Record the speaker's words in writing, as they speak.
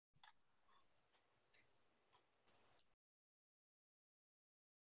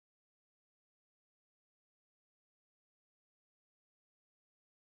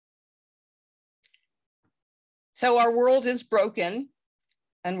So our world is broken,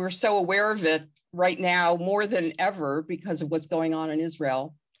 and we're so aware of it right now more than ever because of what's going on in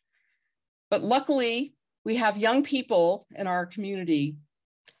Israel. But luckily, we have young people in our community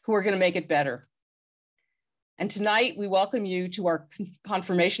who are going to make it better. And tonight, we welcome you to our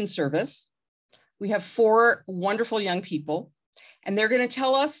confirmation service. We have 4 wonderful young people, and they're going to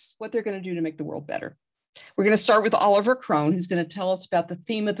tell us what they're going to do to make the world better. We're going to start with Oliver Crone, who's going to tell us about the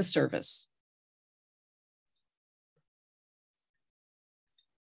theme of the service.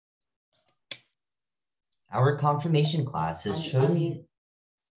 Our confirmation class has chosen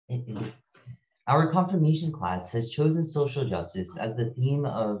social justice as the theme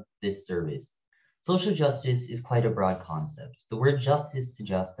of this service. Social justice is quite a broad concept. The word justice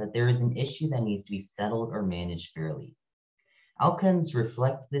suggests that there is an issue that needs to be settled or managed fairly. Outcomes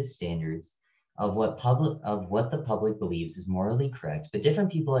reflect the standards of what the public believes is morally correct, but different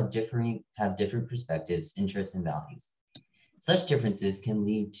people have different perspectives, interests, and values. Such differences can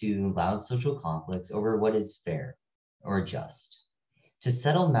lead to loud social conflicts over what is fair or just. To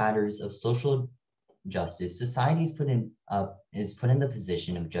settle matters of social justice, society is put in the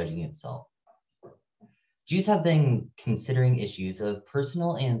position of judging itself. Jews have been considering issues of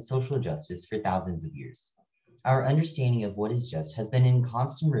personal and social justice for thousands of years. Our understanding of what is just has been in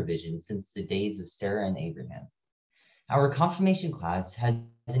constant revision since the days of Sarah and Abraham. Our confirmation class has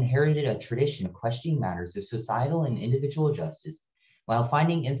inherited a tradition of questioning matters of societal and individual justice while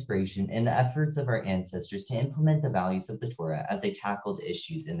finding inspiration in the efforts of our ancestors to implement the values of the Torah as they tackled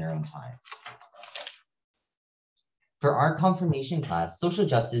issues in their own times. For our confirmation class, social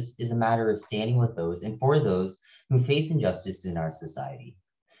justice is a matter of standing with those and for those who face injustice in our society.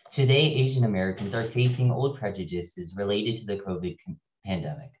 Today, Asian Americans are facing old prejudices related to the COVID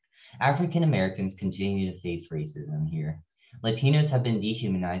pandemic. African Americans continue to face racism here. Latinos have been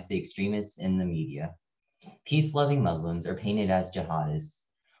dehumanized by extremists in the media. Peace-loving Muslims are painted as jihadists.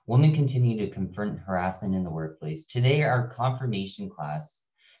 Women continue to confront harassment in the workplace. Today, our confirmation class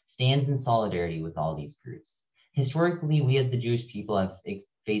stands in solidarity with all these groups. Historically, we as the Jewish people have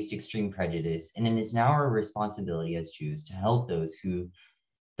faced extreme prejudice, and it is now our responsibility as Jews to help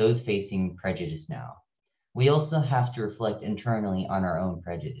those facing prejudice now. We also have to reflect internally on our own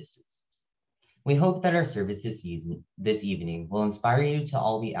prejudices. We hope that our service this evening will inspire you to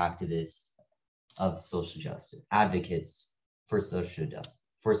all be activists of social justice, advocates for social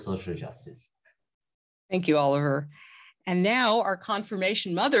justice. Thank you, Oliver. And now our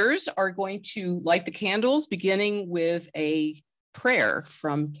confirmation mothers are going to light the candles, beginning with a prayer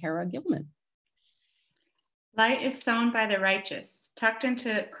from Kara Gilman. Light is sown by the righteous, tucked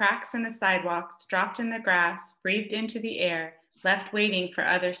into cracks in the sidewalks, dropped in the grass, breathed into the air, left waiting for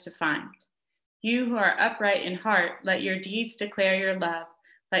others to find. You who are upright in heart, let your deeds declare your love.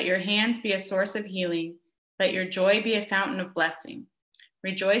 Let your hands be a source of healing. Let your joy be a fountain of blessing.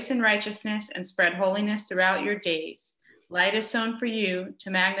 Rejoice in righteousness and spread holiness throughout your days. Light is sown for you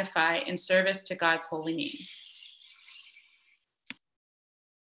to magnify in service to God's holy name.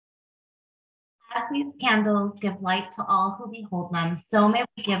 As these candles give light to all who behold them, so may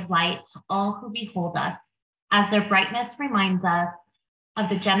we give light to all who behold us, as their brightness reminds us of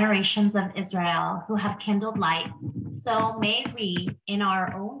the generations of Israel who have kindled light. So may we, in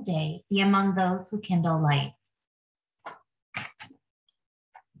our own day, be among those who kindle light.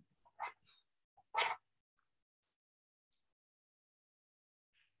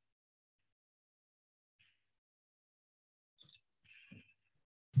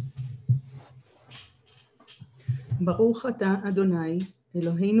 ברוך אתה, אדוני,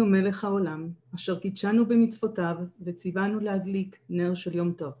 אלוהינו מלך העולם, אשר קידשנו במצוותיו וציוונו להדליק נר של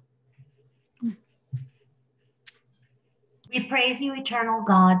יום טוב. We praise you, eternal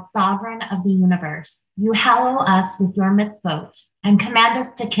God, sovereign of the universe. You hallow us with your mitzvot and command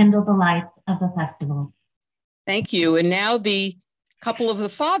us to kindle the lights of the festival. Thank you. And now the couple of the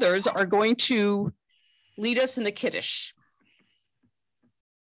fathers are going to lead us in the Kiddush,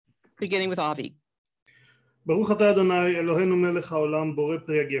 beginning with Avi. ברוך אתה אדוני אלוהינו מלך העולם בורא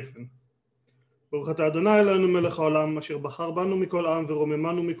פרי הגפן. ברוך אתה אדוני אלוהינו מלך העולם אשר בחר בנו מכל עם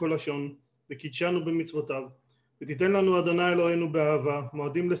ורוממנו מכל לשון וקידשנו במצוותיו. ותיתן לנו אדוני אלוהינו באהבה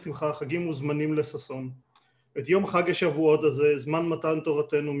מועדים לשמחה חגים וזמנים לששון. את יום חג השבועות הזה זמן מתן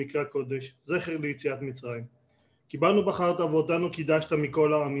תורתנו מקרא קודש זכר ליציאת מצרים. כי בנו בחרת ואותנו קידשת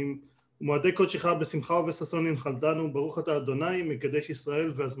מכל העמים ומועדי קודשך בשמחה ובששון הנחלתנו. ברוך אתה אדוני מקדש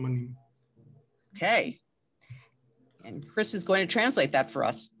ישראל והזמנים. Okay. And Chris is going to translate that for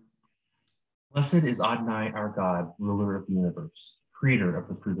us. Blessed is Adonai our God, ruler of the universe, creator of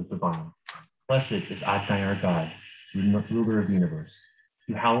the fruit of the vine. Blessed is Adonai our God, ruler of the universe.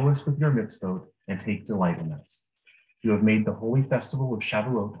 You hallow us with your mitzvot and take delight in us. You have made the holy festival of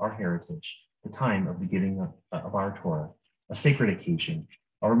Shavuot our heritage, the time of the giving of our Torah, a sacred occasion,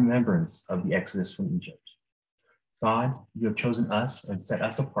 a remembrance of the exodus from Egypt. God, you have chosen us and set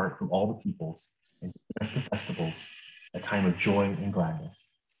us apart from all the peoples and given us the festivals, a time of joy and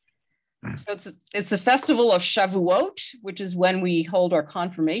gladness. So it's the festival of Shavuot, which is when we hold our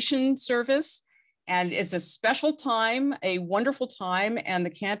confirmation service. And it's a special time, a wonderful time. And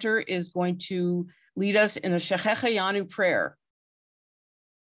the cantor is going to lead us in a Shechechayanu prayer.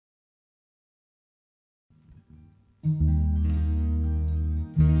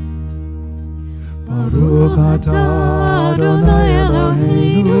 Baruch atah Adonai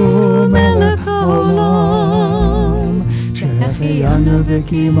Eloheinu melech haolam שהחיינו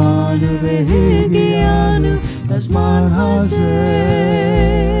וקיימנו והגיענו לזמן הזה.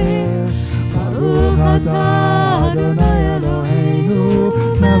 ברוך אתה אדוני אלוהינו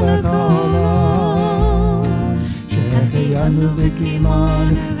מלך העולם שהחיינו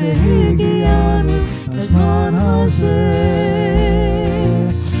וקיימנו והגיענו לזמן הזה.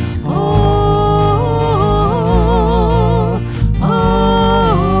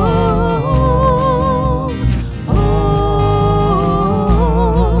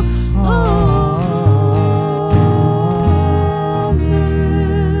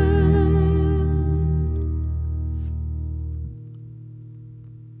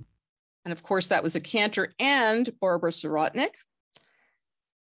 And of course, that was a cantor and Barbara Sorotnik.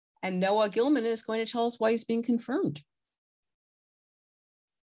 And Noah Gilman is going to tell us why he's being confirmed.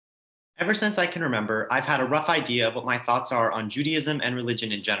 Ever since I can remember, I've had a rough idea of what my thoughts are on Judaism and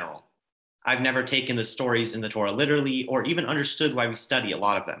religion in general. I've never taken the stories in the Torah literally or even understood why we study a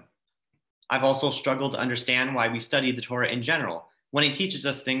lot of them. I've also struggled to understand why we study the Torah in general when it teaches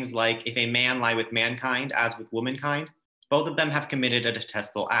us things like if a man lie with mankind as with womankind, both of them have committed a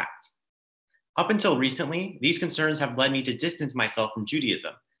detestable act. Up until recently, these concerns have led me to distance myself from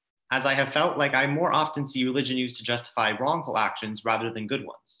Judaism, as I have felt like I more often see religion used to justify wrongful actions rather than good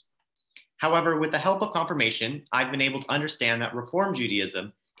ones. However, with the help of confirmation, I've been able to understand that Reform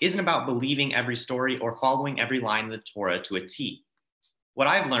Judaism isn't about believing every story or following every line of the Torah to a T. What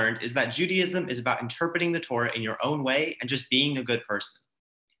I've learned is that Judaism is about interpreting the Torah in your own way and just being a good person.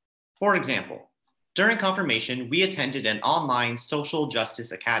 For example, during confirmation, we attended an online social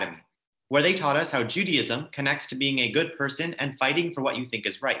justice academy, where they taught us how Judaism connects to being a good person and fighting for what you think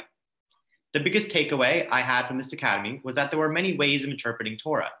is right. The biggest takeaway I had from this academy was that there were many ways of interpreting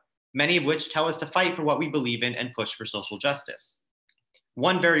Torah, many of which tell us to fight for what we believe in and push for social justice.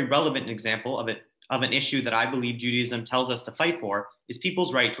 One very relevant example of an issue that I believe Judaism tells us to fight for is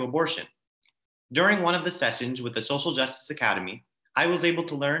people's right to abortion. During one of the sessions with the Social Justice Academy, I was able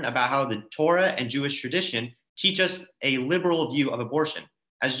to learn about how the Torah and Jewish tradition teach us a liberal view of abortion,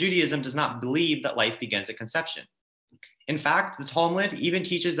 as Judaism does not believe that life begins at conception. In fact, the Talmud even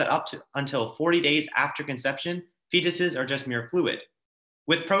teaches that until 40 days after conception, fetuses are just mere fluid.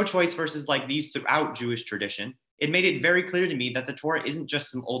 With pro-choice verses like these throughout Jewish tradition, it made it very clear to me that the Torah isn't just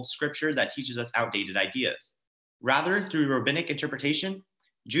some old scripture that teaches us outdated ideas. Rather, through rabbinic interpretation,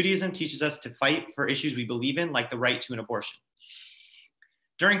 Judaism teaches us to fight for issues we believe in, like the right to an abortion.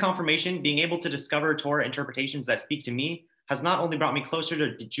 During confirmation, being able to discover Torah interpretations that speak to me has not only brought me closer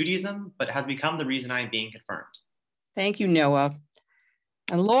to Judaism, but has become the reason I am being confirmed. Thank you, Noah.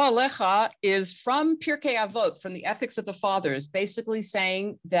 And Lo Alecha is from Pirkei Avot, from the Ethics of the Fathers, basically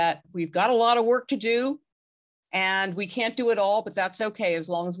saying that we've got a lot of work to do and we can't do it all, but that's okay as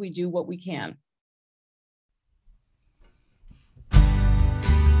long as we do what we can.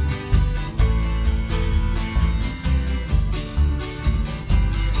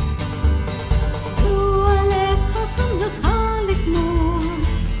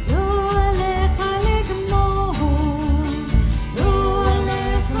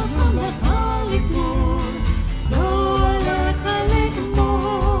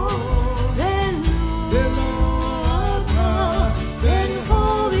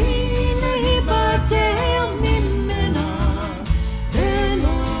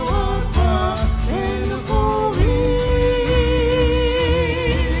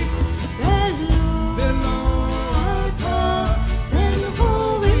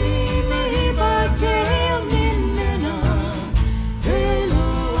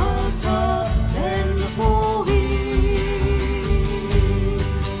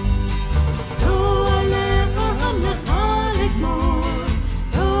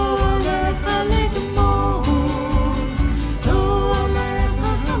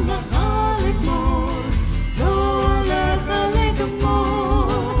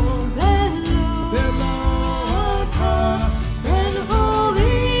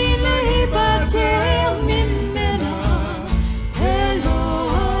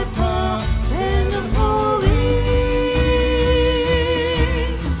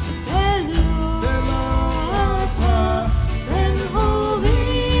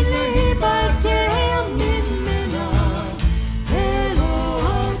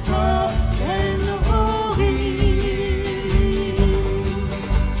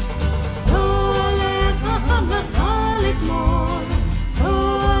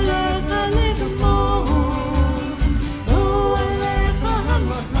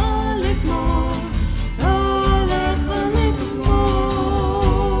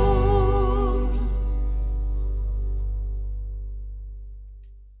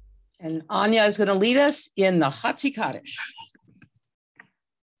 Anya is going to lead us in the Hatzi Kaddish.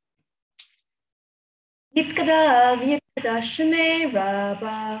 Yitkadav Yitkadash Shmei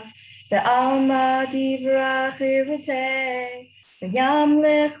Rabbah Be'alma Divrach Irutei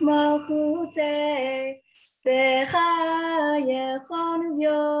Be'yamlich Malchutei Be'chayechon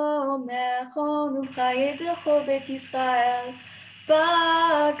Yomechon U'chayedecho Bet Yisrael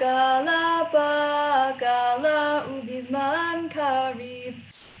Bagala Bagala Ubizman Kariv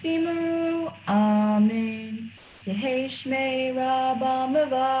Bimru Amen Yehei Shmei Rabbah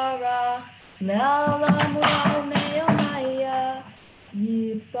Mevarach Le'alam u'le'omaya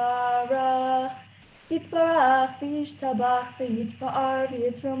Yitbarach Yitbarach v'yishtabach v'yitpa'ar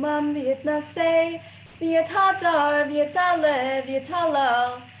v'yitromam v'yitnasei v'yithadar v'yitalev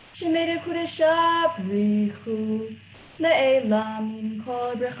v'yitalal Shemei kudesha brichu Le'elam min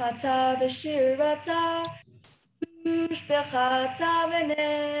kol brechata v'shirata Ushbechata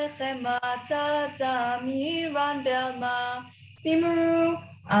v'nechemata Damiran belma Bimru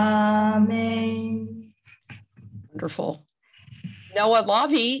Amen. Wonderful. Noah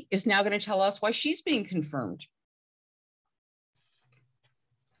Lavi is now going to tell us why she's being confirmed.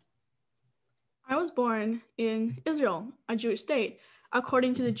 I was born in Israel, a Jewish state.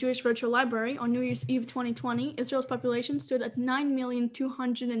 According to the Jewish Virtual Library, on New Year's Eve 2020, Israel's population stood at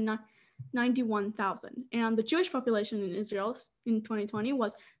 9,291,000. And the Jewish population in Israel in 2020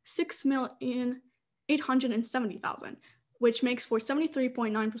 was 6,870,000. which makes for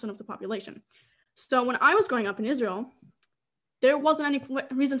 73.9% of the population. So when I was growing up in Israel, there wasn't any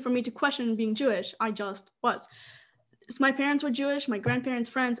reason for me to question being Jewish. I just was. So my parents were Jewish, my grandparents,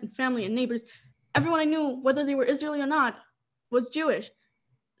 friends, and family and neighbors, everyone I knew, whether they were Israeli or not, was Jewish.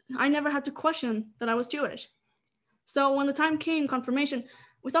 I never had to question that I was Jewish. So when the time came, confirmation,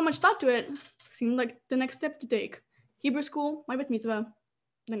 without much thought to it, seemed like the next step to take. Hebrew school, my bat mitzvah,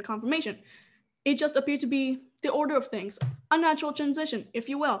 then confirmation. It just appeared to be the order of things, a natural transition, if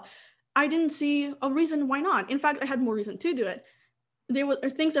you will. I didn't see a reason why not. In fact, I had more reason to do it. There were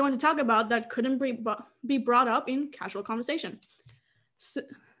things I wanted to talk about that couldn't be brought up in casual conversation.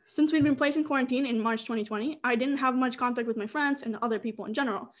 Since we'd been placed in quarantine in March 2020, I didn't have much contact with my friends and other people in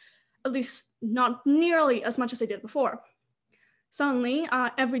general, at least not nearly as much as I did before. Suddenly,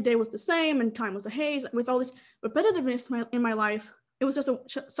 every day was the same and time was a haze. With all this repetitiveness in my life, it was just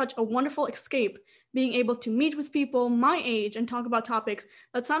such a wonderful escape, being able to meet with people my age and talk about topics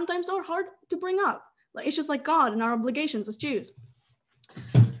that sometimes are hard to bring up. Like issues like God and our obligations as Jews.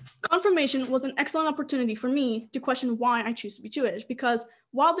 Confirmation was an excellent opportunity for me to question why I choose to be Jewish, because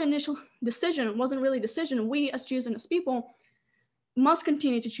while the initial decision wasn't really a decision, we as Jews and as people must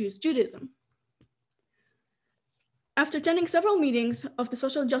continue to choose Judaism. After attending several meetings of the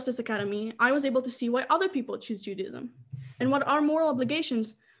Social Justice Academy, I was able to see why other people choose Judaism and what our moral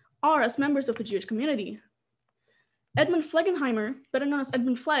obligations are as members of the Jewish community. Edmund Flegenheimer, better known as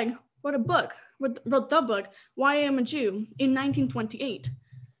Edmund Flegg, wrote the book, Why I Am a Jew, in 1928.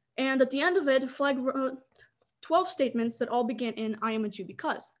 And at the end of it, Flegg wrote 12 statements that all begin in I am a Jew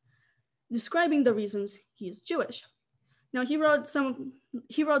because, describing the reasons he is Jewish. Now he wrote some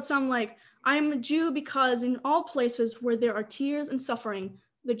like, I am a Jew because in all places where there are tears and suffering,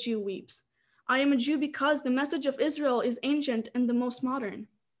 the Jew weeps. I am a Jew because the message of Israel is ancient and the most modern.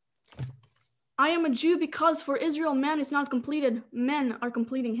 I am a Jew because for Israel, man is not completed, men are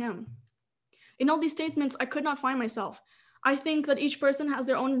completing him. In all these statements, I could not find myself. I think that each person has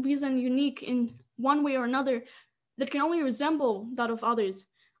their own reason, unique in one way or another, that can only resemble that of others.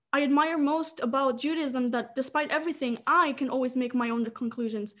 I admire most about Judaism that despite everything, I can always make my own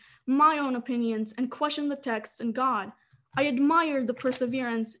conclusions, my own opinions, and question the texts and God. I admire the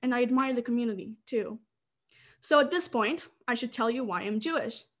perseverance and I admire the community too. So at this point, I should tell you why I'm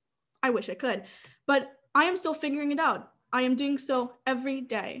Jewish. I wish I could, but I am still figuring it out. I am doing so every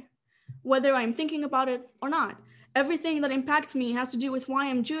day, whether I'm thinking about it or not. Everything that impacts me has to do with why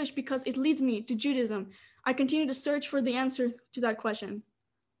I'm Jewish because it leads me to Judaism. I continue to search for the answer to that question.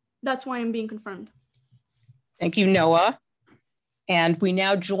 That's why I'm being confirmed. Thank you, Noah. And we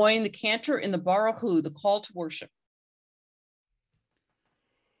now join the cantor in the Baruch Hu, the call to worship.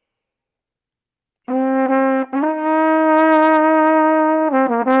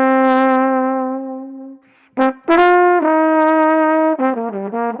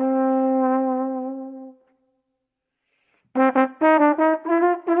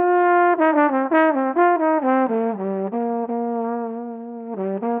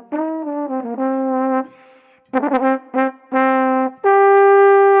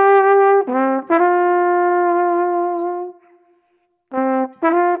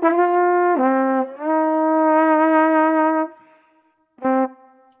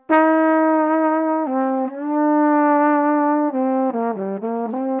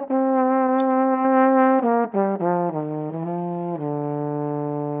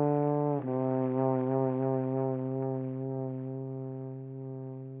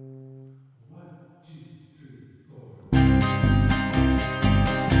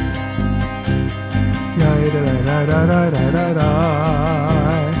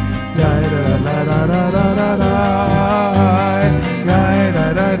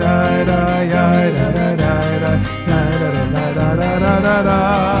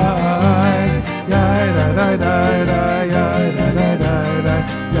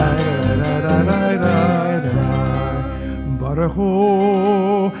 Baruch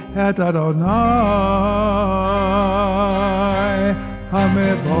hu et Adonai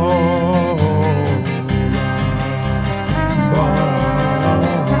HaMevorach. Baruch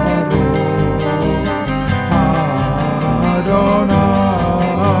Adonai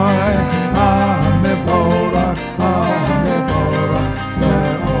HaMevorach, HaMevorach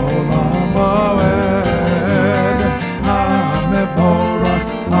le'olam va'ed. HaMevorach,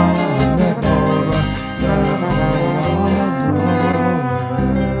 HaMevorach le'olam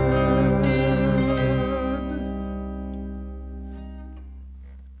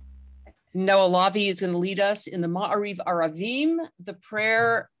Noah Lavi is going to lead us in the Ma'ariv Aravim, the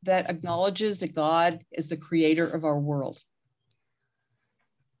prayer that acknowledges that God is the creator of our world.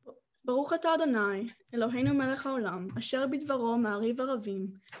 ברוך אתה אדוני, אלוהינו מלך העולם, אשר בדברו מעריב ערבים,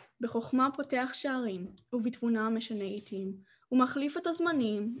 בחוכמה פותח שערים, ובתבונה משנה עתים, ומחליף את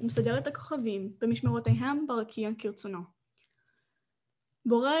הזמנים, ומסדר את הכוכבים, במשמרותיהם ברקיע כרצונו.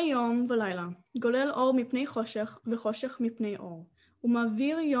 בורא יום ולילה, גולל אור מפני חושך, וחושך מפני אור. הוא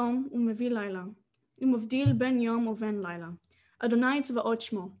מעביר יום ומביא לילה, הוא מבדיל בין יום ובין לילה. אדוני צבאות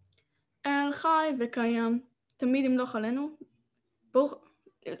שמו. אל חי וקיים, תמיד ימלוך עלינו,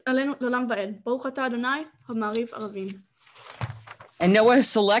 עלינו לעולם ועד. ברוך אתה אדוני, המעריב ערבים. And Noah has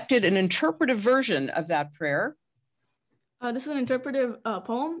selected an interpretive version of that prayer. This is an interpretive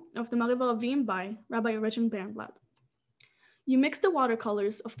poem of the Ma'ariv Aravim by Rabbi Rechon Bernblatt. You mix the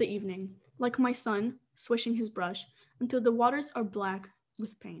watercolors of the evening, like my son swishing his brush, until the waters are black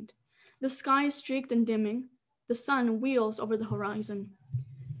with paint. The sky is streaked and dimming. The sun wheels over the horizon,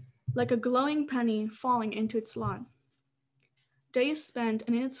 like a glowing penny falling into its slot. Day is spent,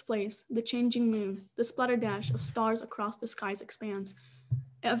 and in its place, the changing moon, the splatterdash of stars across the sky's expanse.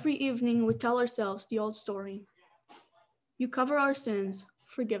 Every evening, we tell ourselves the old story. You cover our sins,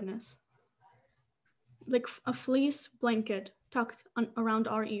 forgiveness. Like a fleece blanket tucked around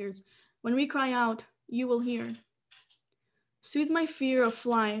our ears. When we cry out, you will hear. Soothe my fear of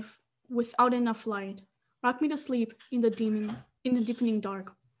life without enough light. Rock me to sleep in the deepening dark.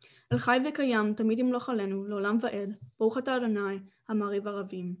 El chai v'kayam tamid yimloch alenu l'olam va'ed. Baruch atah Adonai ha'ma'ariv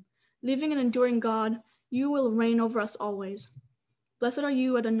aravim. Living and enduring God, you will reign over us always. Blessed are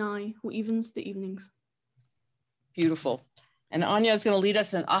you, Adonai, who evens the evenings. Beautiful. And Anya is going to lead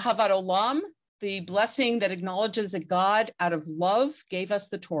us in Ahavat Olam, the blessing that acknowledges that God, out of love, gave us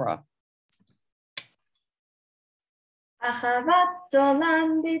the Torah. אהבת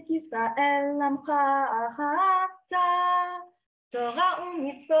עולם בית ישראל עמך אהבת, תורה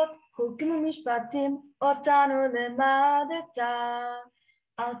ומצוות, חוקים ומשפטים, אותנו למדת.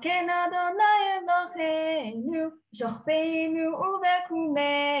 על כן אדוני אלוהינו, שוכבנו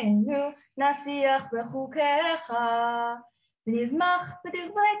ובקומנו, נשיח בחוקיך, ונזמח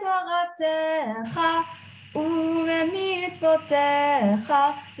בדברי תורתך, ובמצוותיך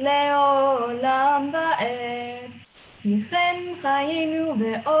לעולם ועד. לכן חיינו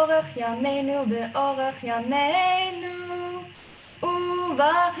באורך ימינו, באורך ימינו,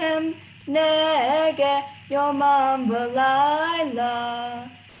 ובכם נגה יומם ולילה,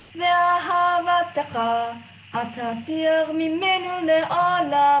 ואהבתך התסיר ממנו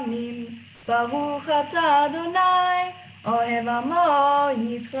לעולמים. ברוך אתה אדוני, אוהב עמו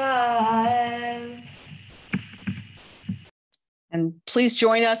ישראל. And please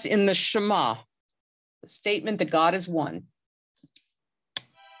join us in the Shema, the statement that God is one.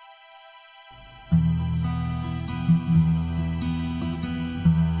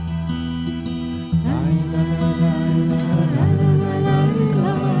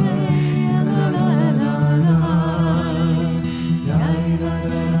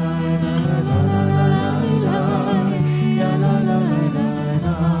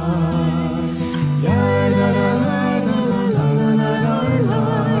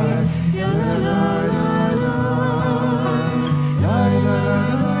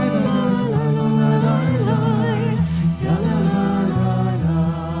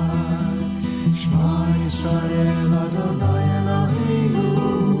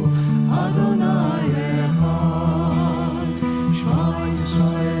 Adonai echad, Shema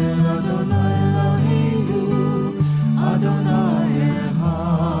Yisrael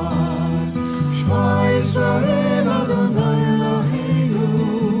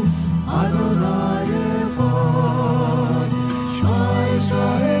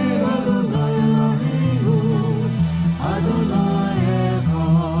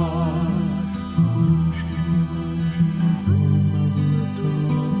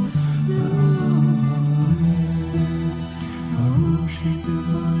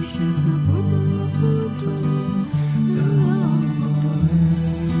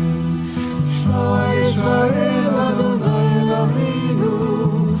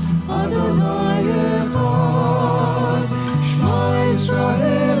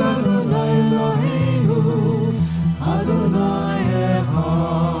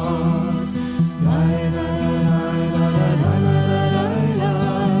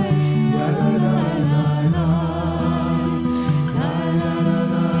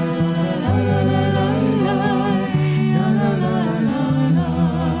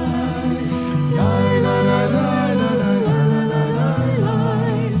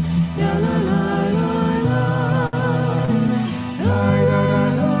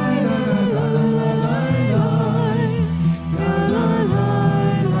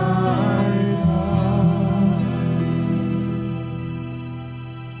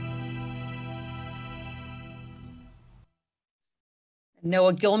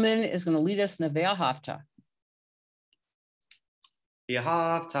Noah Gilman is going to lead us in the Ve'ahavta.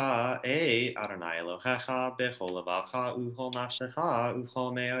 Ve'ahavta Adonai Elohecha b'chol levacha u'chol nafshecha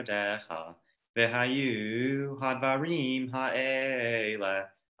u'chol me'odecha v'hayu hadvarim ha'ele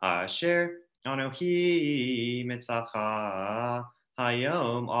asher anochi mitzavcha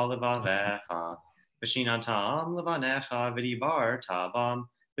hayom al levavecha v'shinantam levanecha v'dibar tabam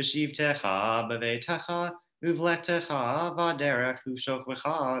v'shivtecha b'veitecha uvlectecha v'derech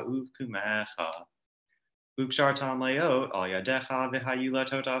u'shokvecha uv'kumecha Ukshartam leot al yadecha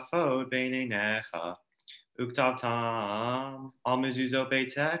v'hayulatot afod beinenecha Uktavtam al mezuzot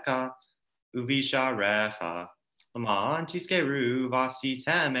beiteka uvisharecha Laman tiskeru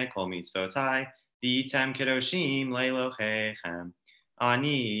vasitem ekol mitzvotai v'item kedoshim le'elohechem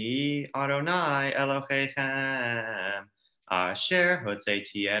Ani Adonai Elohechem Asher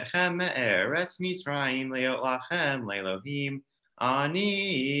hotzeti etchem me'eretz Mitzrayim leot lachem le'elohim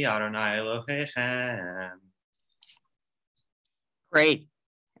Ani Adonai Elohechem. Great.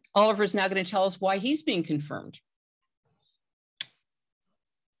 Oliver's now going to tell us why he's being confirmed.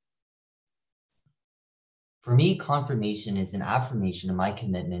 For me, confirmation is an affirmation of my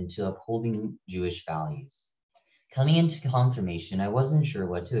commitment to upholding Jewish values. Coming into confirmation, I wasn't sure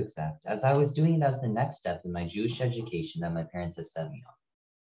what to expect, as I was doing it as the next step in my Jewish education that my parents have set me on.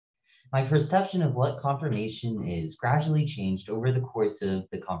 My perception of what confirmation is gradually changed over the course of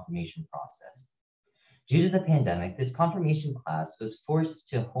the confirmation process. Due to the pandemic, this confirmation class was forced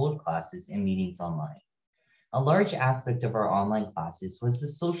to hold classes and meetings online. A large aspect of our online classes was the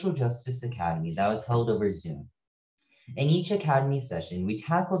Social Justice Academy that was held over Zoom. In each academy session, we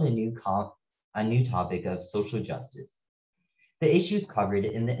tackled a new topic of social justice. The issues covered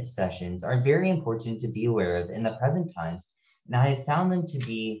in the sessions are very important to be aware of in the present times, and I have found them to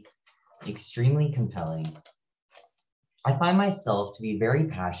be extremely compelling. I find myself to be very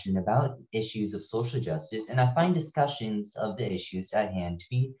passionate about issues of social justice, and I find discussions of the issues at hand to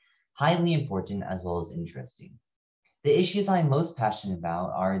be highly important as well as interesting. The issues I'm most passionate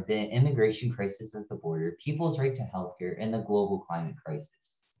about are the immigration crisis at the border, people's right to healthcare, and the global climate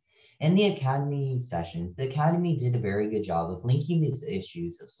crisis. In the Academy sessions, the Academy did a very good job of linking these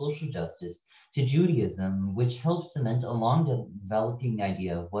issues of social justice to Judaism, which helps cement a long developing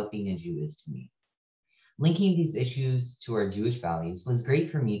idea of what being a Jew is to me. Linking these issues to our Jewish values was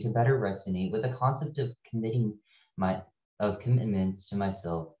great for me to better resonate with the concept of committing myself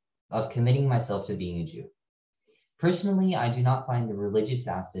to being a Jew. Personally, I do not find the religious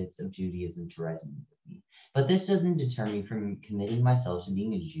aspects of Judaism to resonate with me, but this doesn't deter me from committing myself to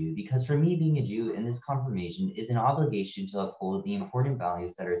being a Jew, because for me, being a Jew in this confirmation is an obligation to uphold the important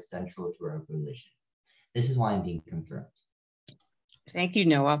values that are central to our religion. This is why I'm being confirmed. Thank you,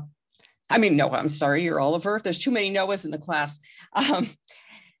 Noah. I'm sorry, you're Oliver. There's too many Noahs in the class.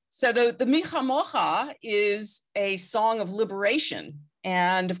 So the Mi Chamocha is a song of liberation.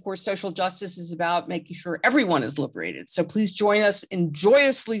 And of course, social justice is about making sure everyone is liberated. So please join us in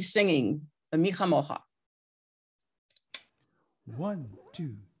joyously singing the Mi Chamocha. 1,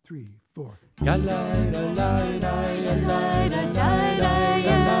 2, 3, 4.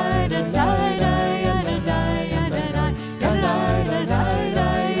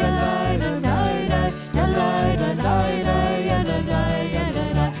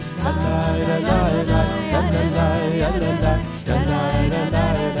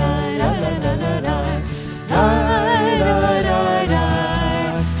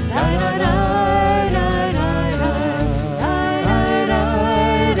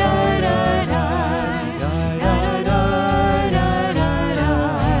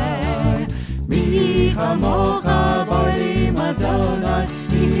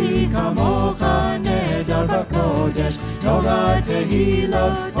 Norai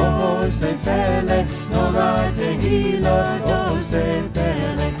tehilot o sefele, Norai tehilot o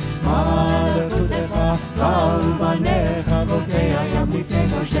sefele. Malachutecha v'alvanecha rokei hayam lifnei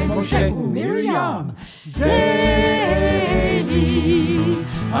Moshe uMiriam. Zehi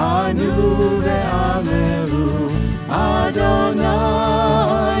anu ve'ameru Adonai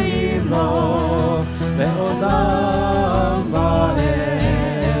imlo ve'olam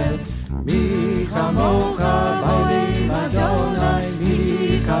va'ed. Mi chamocha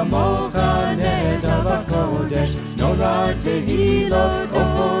Kamocha neder b'kodesh, Norai tehilot o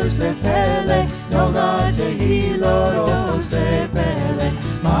sefele, Norai tehilot o sefele.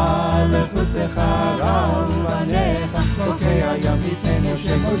 Malachutecha v'alvanecha rokei hayam lifnei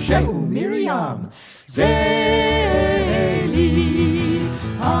Moshe uMiriam. Zehi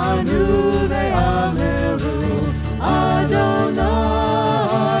anu ve'ameru Adonai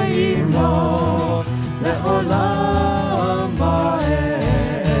imlo le'olam va'ed.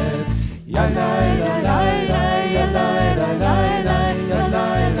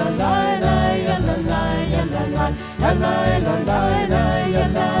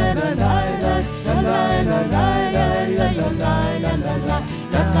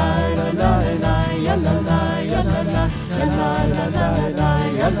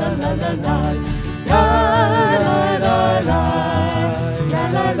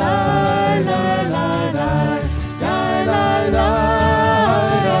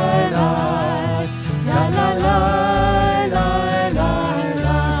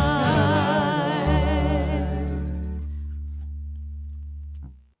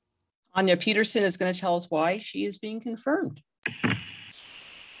 Anya Peterson is going to tell us why she is being confirmed.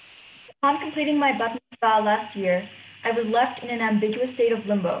 Upon completing my bat mitzvah last year, I was left in an ambiguous state of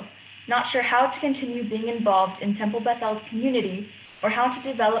limbo, not sure how to continue being involved in Temple Bethel's community or how to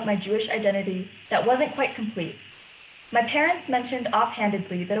develop my Jewish identity that wasn't quite complete. My parents mentioned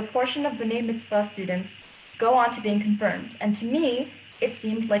offhandedly that a portion of B'nai Mitzvah students go on to being confirmed, and to me, it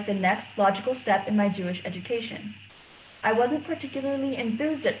seemed like the next logical step in my Jewish education. I wasn't particularly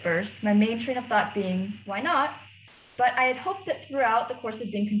enthused at first, my main train of thought being, why not? But I had hoped that throughout the course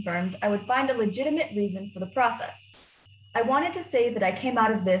of being confirmed, I would find a legitimate reason for the process. I wanted to say that I came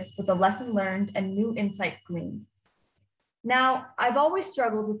out of this with a lesson learned and new insight gleaned. Now, I've always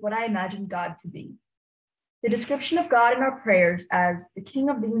struggled with what I imagined God to be. The description of God in our prayers as the King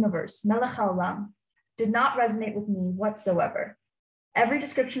of the universe, Melech HaOlam, did not resonate with me whatsoever. Every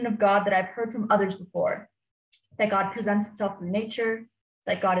description of God that I've heard from others before, that God presents himself through nature,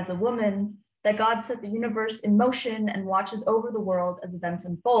 that God is a woman, that God set the universe in motion and watches over the world as events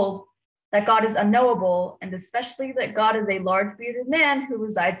unfold, that God is unknowable, and especially that God is a large bearded man who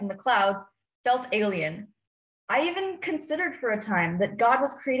resides in the clouds, felt alien. I even considered for a time that God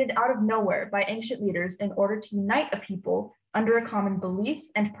was created out of nowhere by ancient leaders in order to unite a people under a common belief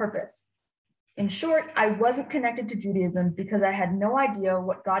and purpose. In short, I wasn't connected to Judaism because I had no idea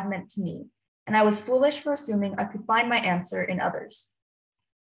what God meant to me, and I was foolish for assuming I could find my answer in others.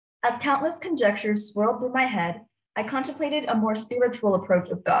 As countless conjectures swirled through my head, I contemplated a more spiritual approach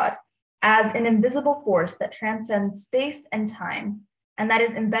of God as an invisible force that transcends space and time, and that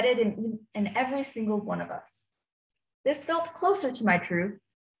is embedded in every single one of us. This felt closer to my truth,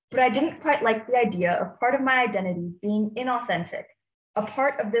 but I didn't quite like the idea of part of my identity being inauthentic, a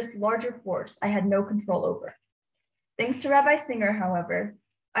part of this larger force I had no control over. Thanks to Rabbi Singer, however,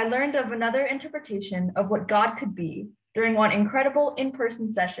 I learned of another interpretation of what God could be during one incredible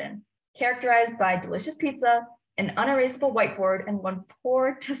in-person session, characterized by delicious pizza, an unerasable whiteboard, and one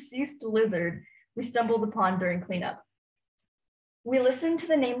poor deceased lizard we stumbled upon during cleanup. We listened to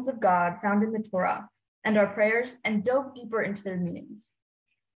the names of God found in the Torah and our prayers and dove deeper into their meanings.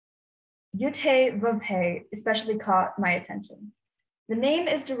 Yud-He Vav-He especially caught my attention. The name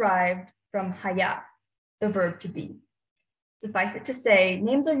is derived from haya, the verb to be. Suffice it to say,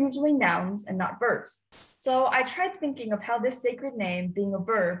 names are usually nouns and not verbs. So I tried thinking of how this sacred name, being a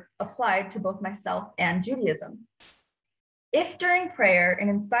verb, applied to both myself and Judaism. If during prayer, an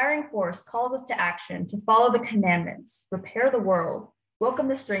inspiring force calls us to action to follow the commandments, repair the world, welcome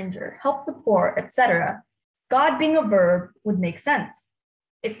the stranger, help the poor, etc., God being a verb would make sense.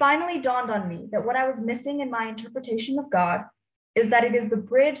 It finally dawned on me that what I was missing in my interpretation of God is that it is the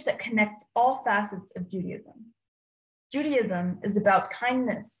bridge that connects all facets of Judaism. Judaism is about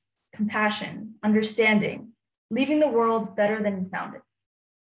kindness, compassion, understanding, leaving the world better than you found it.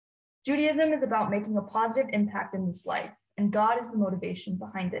 Judaism is about making a positive impact in this life, and God is the motivation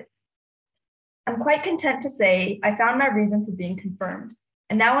behind it. I'm quite content to say I found my reason for being confirmed,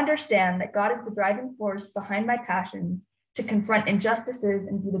 and now understand that God is the driving force behind my passions to confront injustices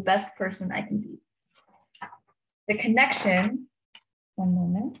and be the best person I can be. The connection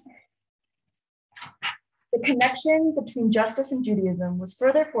between justice and Judaism was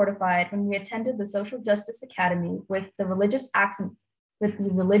further fortified when we attended the Social Justice Academy with the Religious Action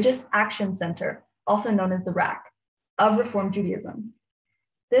Center, also known as the RAC, of Reform Judaism.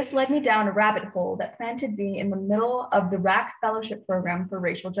 This led me down a rabbit hole that planted me in the middle of the RAC Fellowship Program for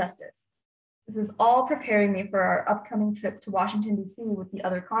Racial Justice. This is all preparing me for our upcoming trip to Washington, D.C. with the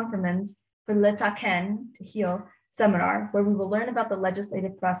other confirmands for Letaken, to heal, seminar, where we will learn about the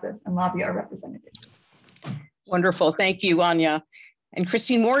legislative process and lobby our representatives. Wonderful, thank you, Anya. And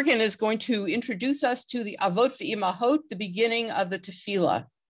Christine Morgan is going to introduce us to the Avot V'Imahot, the beginning of the Tefillah.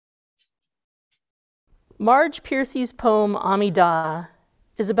 Marge Piercy's poem, Amidah,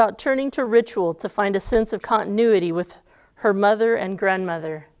 is about turning to ritual to find a sense of continuity with her mother and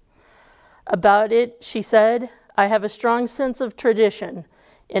grandmother. About it, she said, I have a strong sense of tradition.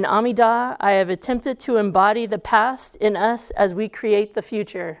 In Amidah, I have attempted to embody the past in us as we create the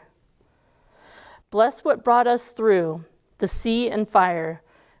future. Bless what brought us through, the sea and fire.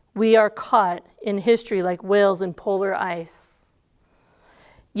 We are caught in history like whales in polar ice.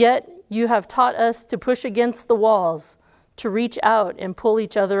 Yet you have taught us to push against the walls, to reach out and pull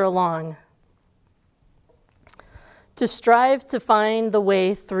each other along. To strive to find the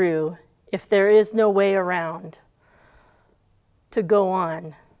way through if there is no way around. To go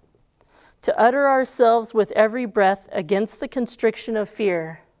on. To utter ourselves with every breath against the constriction of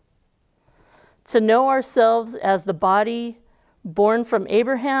fear. To know ourselves as the body born from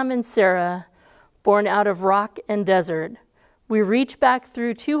Abraham and Sarah, born out of rock and desert, We reach back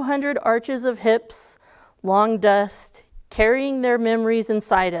through 200 arches of hips, long dust, carrying their memories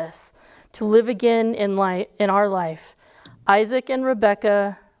inside us to live again in our life. Isaac and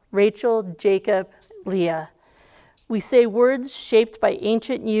Rebecca, Rachel, Jacob, Leah. We say words shaped by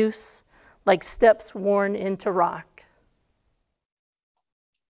ancient use, like steps worn into rock.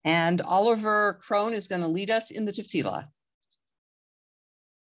 And Oliver Crone is going to lead us in the tefillah.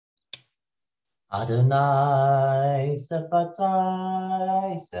 Adonai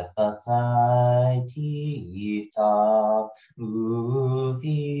sefatai, sefatai titav,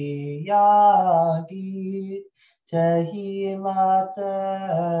 uvi yagid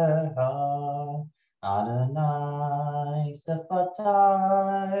tehilatecha. Adonai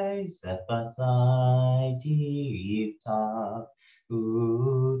sefatai, sefatai titav,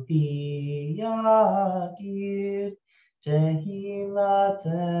 uvi yagid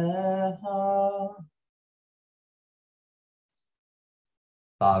Tehilateha.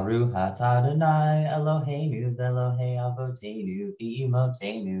 Baruch atah Adonai Eloheinu v'Elohei Avoteinu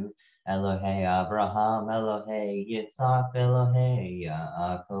v'Imotenu Elohei Abraham Elohei Yitzhak Elohei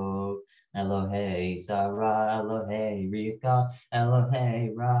Yaakov Elohei Sarah Elohei Rivka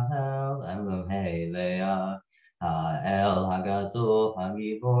Elohei Rahel Elohei Leah Ha'el Hagadol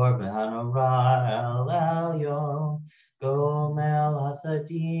Hagibor v'Hanora El Elyon Gomel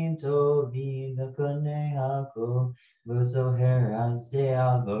Hasadim Tovim V'Konei Hakol V'Zoher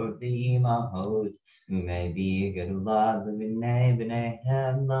Haseavot V'Imahot Umevi Gedulad L'Bnei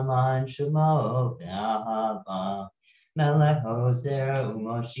B'neihem L'man Shemo V'Ahava Melech Hoser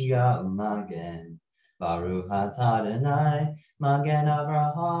U'Moshiach U'Magen Baruch atah Adonai Magen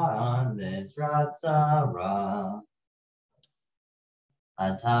Avraham V'Ezrat Sarah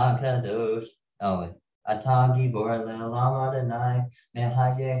Atah Kadosh Atah Gibor Le'olam Adonai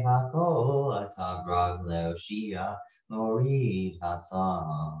Mehaye Hakol Atah Brag Le'Oshia Morid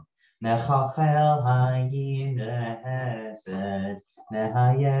Hatah Mechachel Hayim Hesed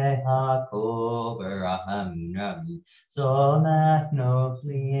Mehaye Hakol B'Rahamin Rabbi Somech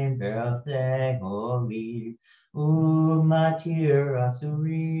Noflim B'Rafei Holim Umatir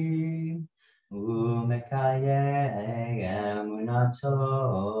Asurim Umekayeh Emunato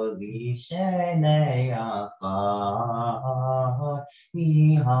Lishenei Afar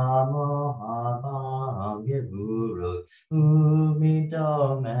Mihamo Habam Gevurot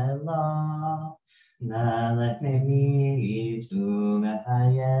Umidomela Melech Memit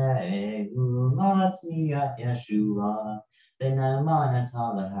Umehayeh Umatzmiach Yeshua Benaman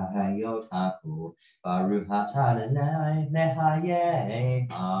Atala Hayot Hakul Baruch atah Adonai Mehayeh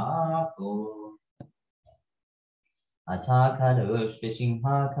Hakol Atah Kadosh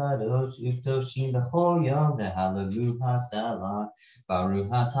V'Shimcha Kadosh Uvtoshim B'chol Yom V'Halalu HaSelah Baruch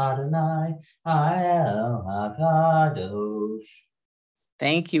atah Adonai Ha'el HaKadosh.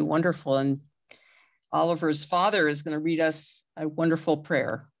 Thank you, wonderful. And Oliver's father is going to read us a wonderful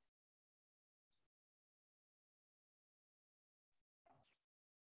prayer.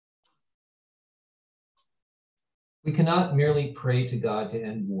 We cannot merely pray to God to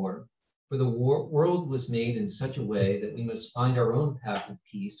end war, for the world was made in such a way that we must find our own path of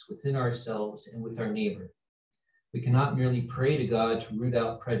peace within ourselves and with our neighbor. We cannot merely pray to God to root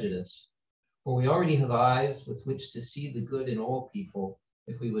out prejudice, for we already have eyes with which to see the good in all people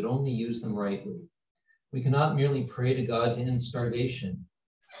if we would only use them rightly. We cannot merely pray to God to end starvation,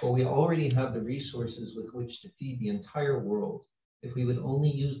 for we already have the resources with which to feed the entire world if we would only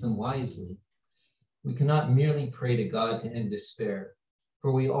use them wisely. We cannot merely pray to God to end despair,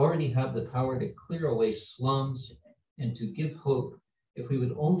 for we already have the power to clear away slums and to give hope if we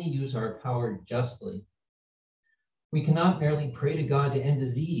would only use our power justly. We cannot merely pray to God to end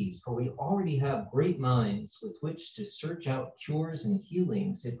disease, for we already have great minds with which to search out cures and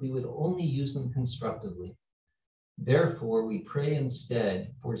healings if we would only use them constructively. Therefore, we pray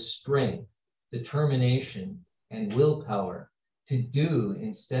instead for strength, determination, and willpower to do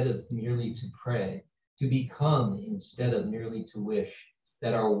instead of merely to pray, to become instead of merely to wish,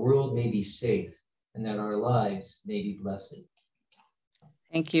 that our world may be safe and that our lives may be blessed.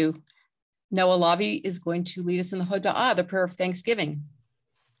 Thank you. Noah Lavi is going to lead us in the Hoda'ah, the prayer of thanksgiving.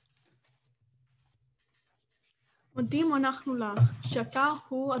 מודים אנחנו לך, שאתה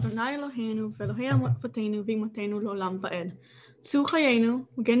הוא אדוני אלוהינו ואלוהי אבותינו ואמותינו לעולם ועד. צור חיינו,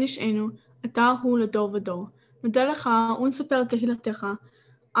 מגן נשענו, אתה הוא לדור ודור. נודה לך ונספר תהילתך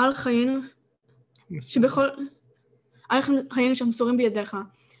על חיינו שמסורים בידיך,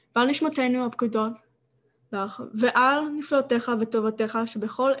 ועל נשמתנו הפקודות לך, ועל נפלאותיך וטובתך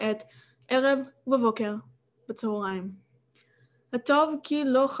שבכל עת, ערב ובבוקר, בצהריים. הטוב כי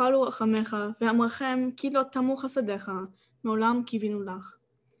לא חלו רחמך, והמרחם כי לא תמו חסדיך, מעולם קיווינו לך.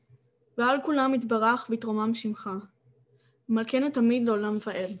 ועל כולם יתברך ויתרומם שמך, ומלכנו תמיד לעולם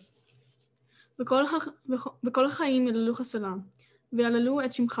ועד. וכל החיים יללו חסלה, ויעללו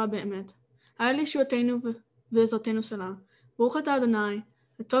את שמך באמת. היה לישועתנו ועזרתנו סלה. ברוך אתה אדוני,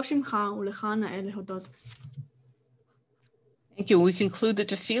 לטוב שמך ולך נאה להודות. Thank you. We conclude the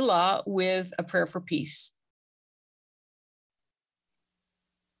tefillah with a prayer for peace.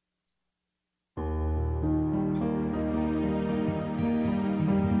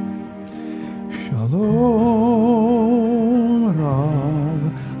 Shalom Rav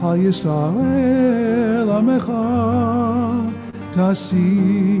HaYisrael Amecha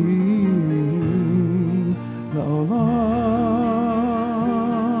Tasim La'olam.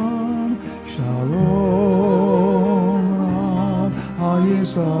 Shalom Rav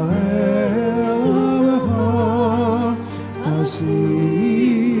HaYisrael Amecha Tasim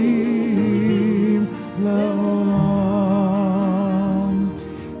La'olam.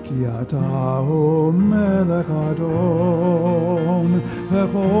 Ki ata melech adon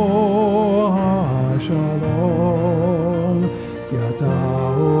lecho shalom. Ki ata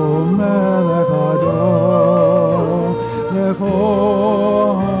melech adon lecho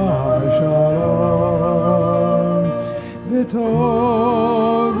shalom.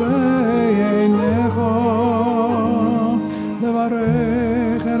 V'tov b'einecha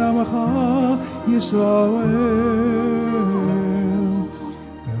levarech et amecha Yisrael.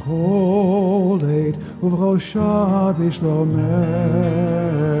 Behold it uvrosha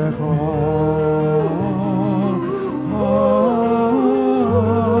b'shlomecha.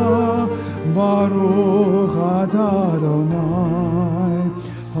 Baruch atah Adonai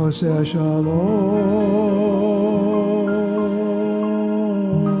Oseh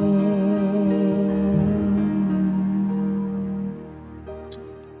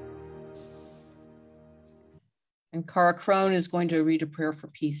And Cara Crone is going to read a prayer for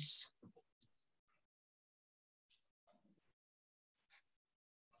peace.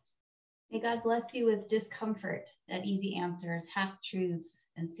 May God bless you with discomfort that easy answers, half-truths,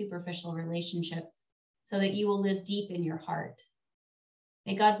 and superficial relationships so that you will live deep in your heart.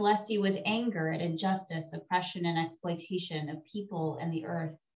 May God bless you with anger at injustice, oppression, and exploitation of people and the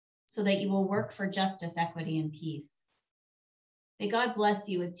earth so that you will work for justice, equity, and peace. May God bless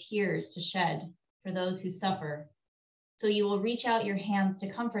you with tears to shed for those who suffer so you will reach out your hands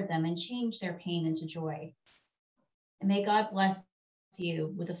to comfort them and change their pain into joy. And may God bless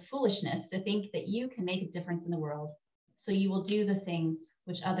you with a foolishness to think that you can make a difference in the world, so you will do the things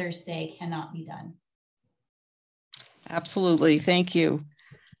which others say cannot be done. Absolutely, thank you.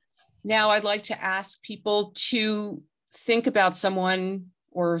 Now I'd like to ask people to think about someone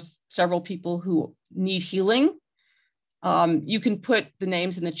or several people who need healing. You can put the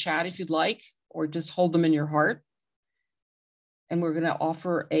names in the chat if you'd like, or just hold them in your heart. And we're gonna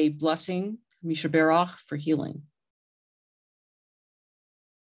offer a blessing, Misha Berach, for healing.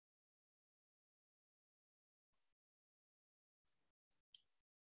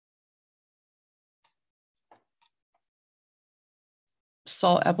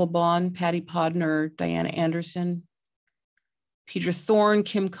 Saul Eppelbaum, Patty Podner, Diana Anderson, Peter Thorne,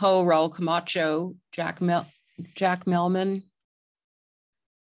 Kim Coe, Raul Camacho, Jack Melman,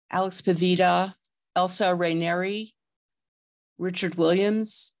 Alex Pavita, Elsa Raineri, Richard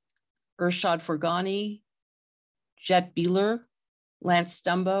Williams, Urshad Forghani, Jet Beeler, Lance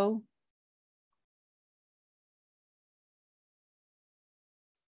Stumbo,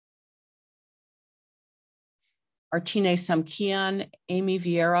 Artine Samkian, Amy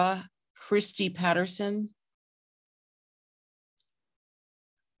Vieira, Christy Patterson,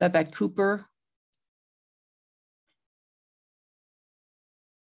 Babette Cooper.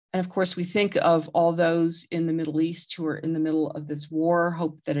 And of course, we think of all those in the Middle East who are in the middle of this war,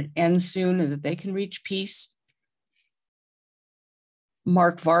 hope that it ends soon and that they can reach peace.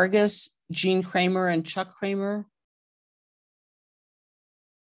 Mark Vargas, Jean Kramer, and Chuck Kramer.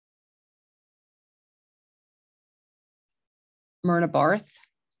 Myrna Barth.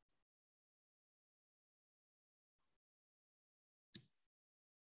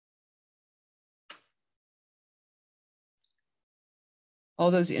 All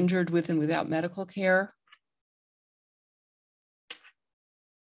those injured with and without medical care.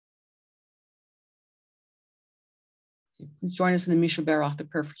 Please join us in the Misha Berach, the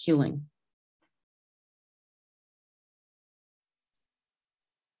prayer for healing.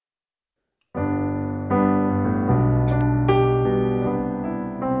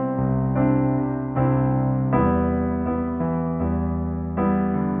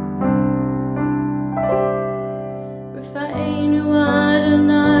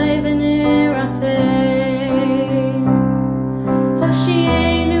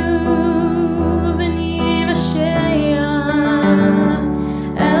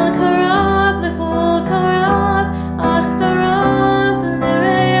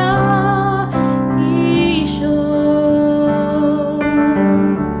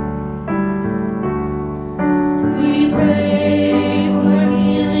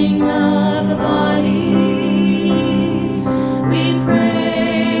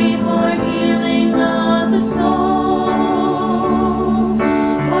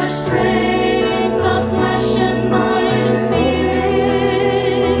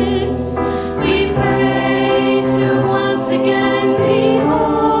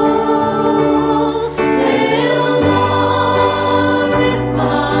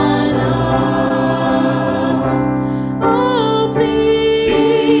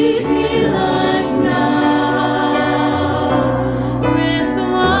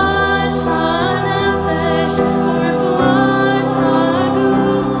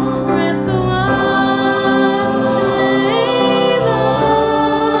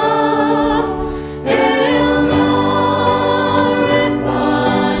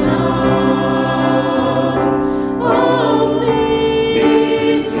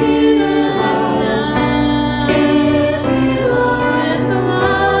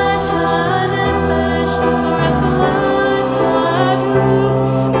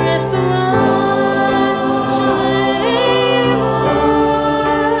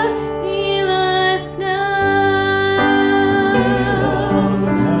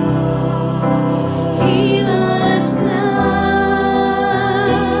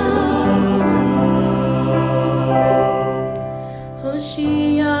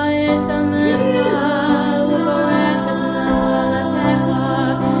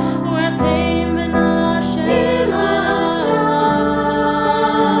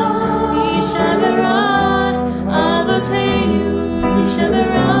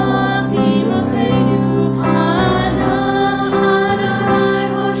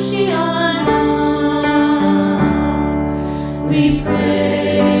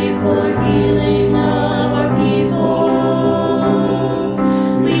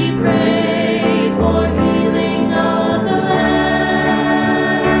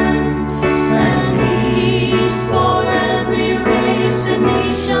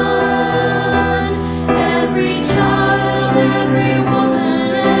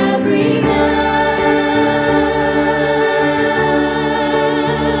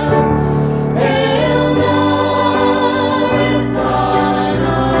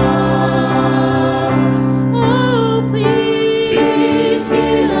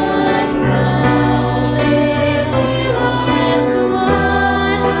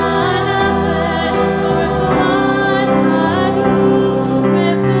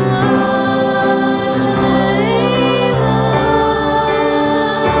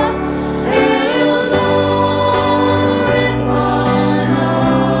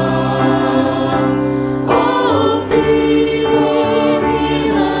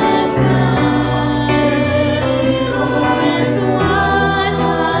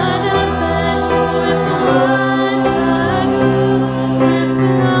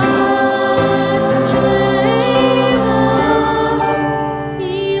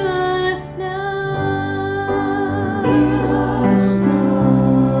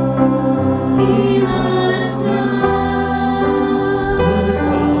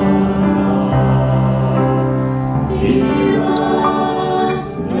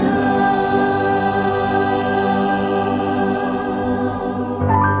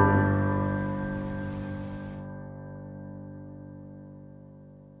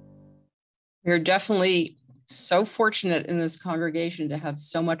 We're definitely so fortunate in this congregation to have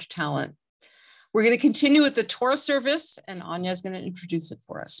so much talent. We're going to continue with the Torah service, and Anya is going to introduce it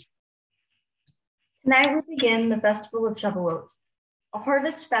for us. Tonight we begin the festival of Shavuot, a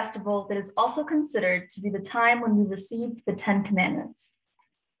harvest festival that is also considered to be the time when we received the 10 Commandments.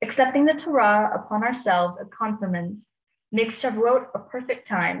 Accepting the Torah upon ourselves as confirmants makes Shavuot a perfect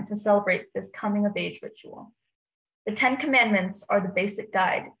time to celebrate this coming of age ritual. The 10 Commandments are the basic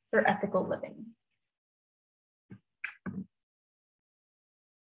guide for ethical living.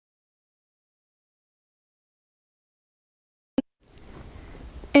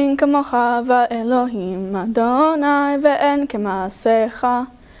 אין כמוך ואלוהים אדוני ואין כמעשיך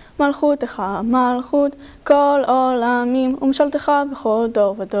מלכותך מלכות כל עולמים ומשלתך בכל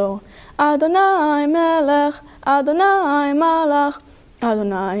דור ודור אדוני מלך אדוני מלך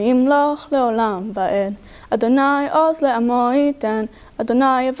אדוני ימלוך לעולם ועד אדוני עוז לעמו ייתן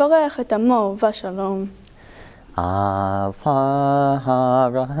אדוני יברך את עמו בשלום Avraham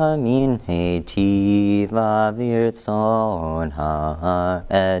hetiva virtzon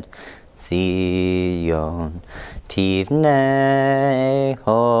haed Zion tivnei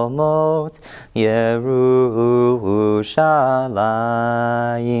homot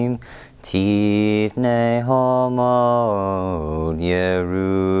Yerushalayim tivnei homot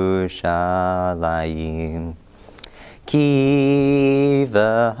Yerushalayim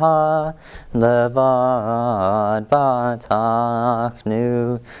Kiva levad batachnu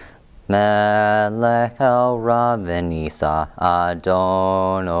melech el ravenisa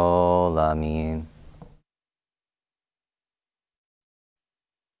adon olamim.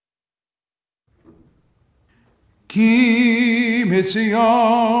 Ki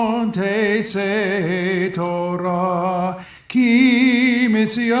mitzion teitze Torah, Ki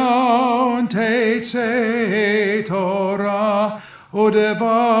mitzion teitze Torah,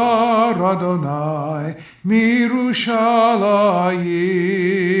 Odevar Adonai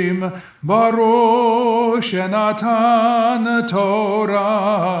mirushalayim, Baruch shenatan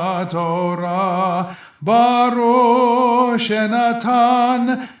Torah, Torah, Baruch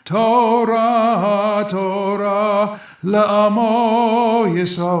shenatan Torah, Torah, La'amo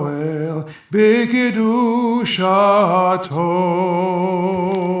Yisrael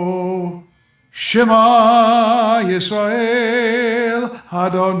b'kedushato. Shema Yisrael,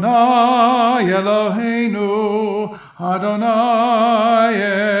 Adonai Eloheinu, Adonai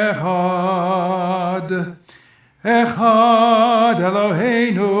Echad. Echad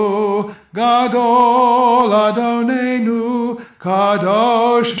Eloheinu, Gadol Adonenu,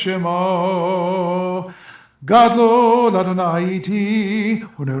 Kadosh Shemo. Gadol Adonai iti,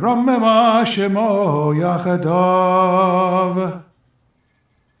 Uneromema Shemo Yachadav.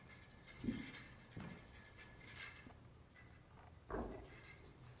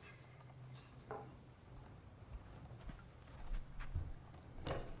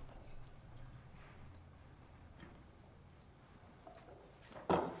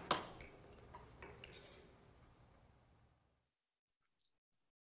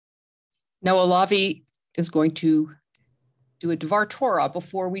 Noah Lavi is going to do a Dvar Torah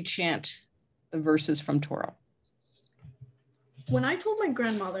before we chant the verses from Torah. When I told my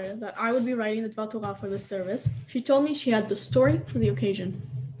grandmother that I would be writing the Dvar Torah for this service, she told me she had the story for the occasion.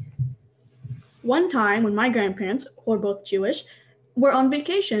 One time when my grandparents, who are both Jewish, were on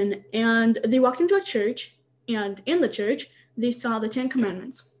vacation and they walked into a church, and in the church, they saw the 10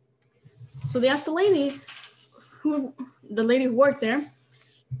 Commandments. So they asked the lady who worked there,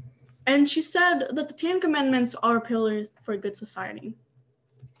 and she said that the 10 Commandments are pillars for a good society.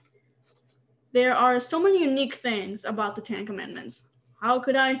 There are so many unique things about the 10 Commandments. How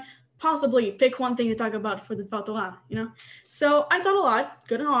could I possibly pick one thing to talk about for the Dvar Torah, you know? So I thought a lot,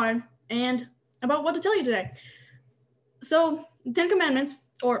 good and hard, and about what to tell you today. So the 10 Commandments,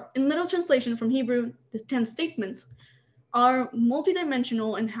 or in literal translation from Hebrew, the 10 statements, are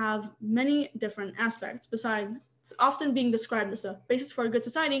multidimensional and have many different aspects. Besides often being described as a basis for a good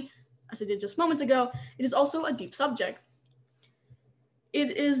society, as I did just moments ago, it is also a deep subject.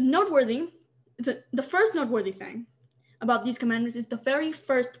 It is noteworthy, the first noteworthy thing about these commandments is the very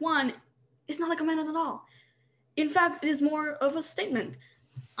first one is not a commandment at all. In fact, it is more of a statement.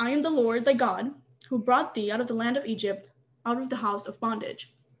 I am the Lord, thy God, who brought thee out of the land of Egypt, out of the house of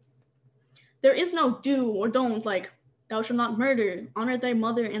bondage. There is no do or don't like, thou shalt not murder, honor thy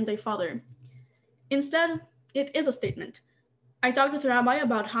mother and thy father. Instead, it is a statement. I talked with Rabbi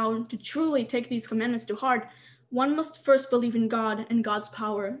about how to truly take these commandments to heart, one must first believe in God and God's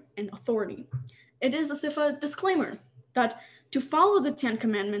power and authority. It is as if a disclaimer that to follow the 10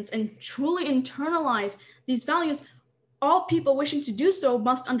 Commandments and truly internalize these values, all people wishing to do so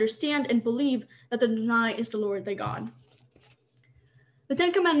must understand and believe that Adonai is the Lord thy God. The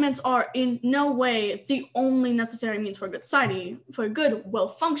Ten Commandments are in no way the only necessary means for a good society, for a good,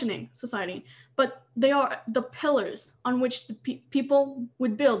 well-functioning society, but they are the pillars on which the people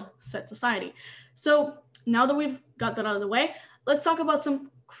would build said society. So now that we've got that out of the way, let's talk about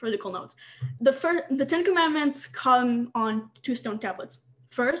some critical notes. The Ten Commandments come on 2 stone tablets.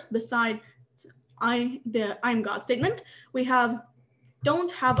 First, beside I am God statement, we have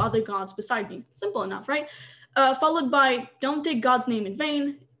don't have other gods beside me. Simple enough, right? Followed by don't take God's name in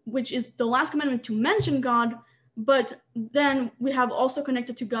vain, which is the last commandment to mention God, but then we have also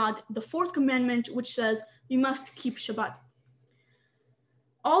connected to God the 4th commandment, which says we must keep Shabbat.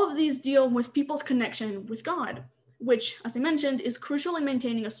 All of these deal with people's connection with God, which, as I mentioned, is crucial in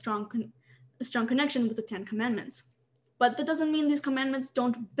maintaining a strong connection with the 10 commandments. But that doesn't mean these commandments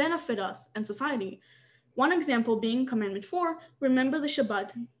don't benefit us and society. One example being commandment 4, remember the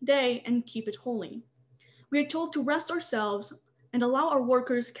Shabbat day and keep it holy. We are told to rest ourselves and allow our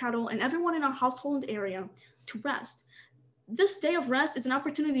workers, cattle, and everyone in our household area to rest. This day of rest is an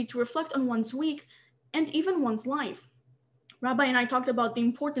opportunity to reflect on one's week and even one's life. Rabbi and I talked about the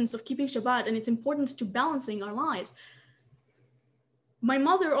importance of keeping Shabbat and its importance to balancing our lives. My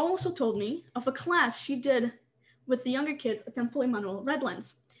mother also told me of a class she did with the younger kids at Temple Emmanuel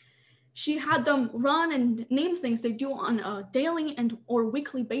Redlands. She had them run and name things they do on a daily and or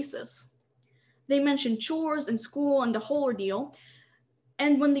weekly basis. They mentioned chores and school and the whole ordeal.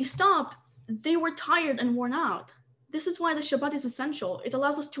 And when they stopped, they were tired and worn out. This is why the Shabbat is essential. It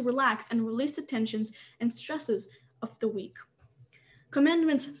allows us to relax and release the tensions and stresses of the week.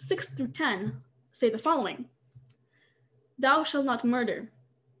 Commandments 6 through 10 say the following: Thou shalt not murder.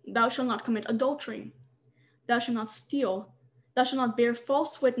 Thou shalt not commit adultery. Thou shalt not steal. Thou shalt not bear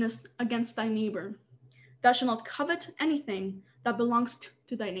false witness against thy neighbor. Thou shalt not covet anything that belongs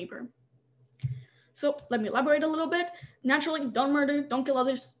to thy neighbor. So let me elaborate a little bit. Naturally, don't murder, don't kill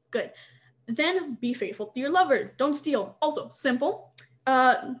others, good. Then be faithful to your lover, don't steal. Also, simple.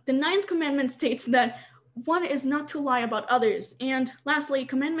 The 9th commandment states that one is not to lie about others. And lastly,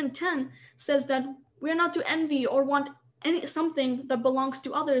 commandment 10 says that we are not to envy or want something that belongs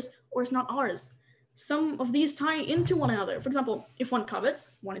to others or is not ours. Some of these tie into one another. For example, if one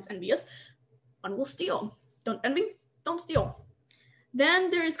covets, one is envious, one will steal. Don't envy, don't steal. Then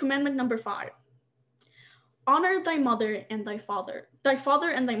there is commandment number 5. Honor thy mother and thy father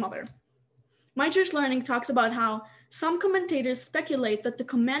and thy mother. My Jewish learning talks about how some commentators speculate that the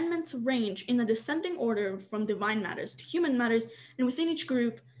commandments range in a descending order from divine matters to human matters, and within each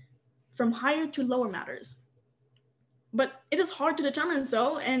group from higher to lower matters. But it is hard to determine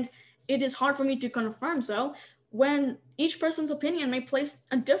so, and it is hard for me to confirm so, when each person's opinion may place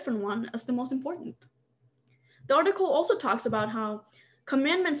a different one as the most important. The article also talks about how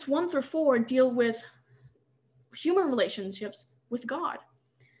commandments 1 through 4 deal with human relationships with God.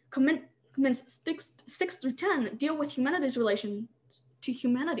 Commandments 6 through 10 deal with humanity's relation to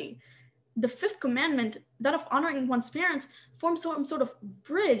humanity. The 5th commandment, that of honoring one's parents, forms some sort of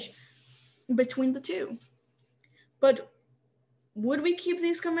bridge between the two. But would we keep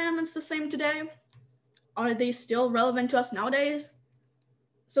these commandments the same today? Are they still relevant to us nowadays?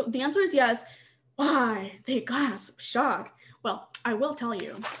 So the answer is yes. Why? They gasp, shocked. Well, I will tell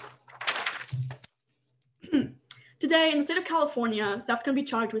you. Today, in the state of California, theft can be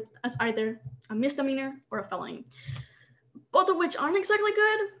charged with as either a misdemeanor or a felony, both of which aren't exactly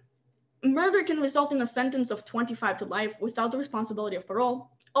good. Murder can result in a sentence of 25 to life without the responsibility of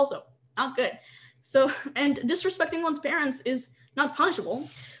parole. Also, not good. So, and disrespecting one's parents is not punishable,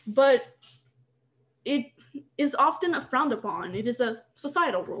 but it is often frowned upon. It is a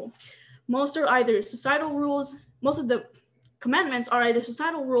societal rule. Most are either societal rules, most of the commandments are either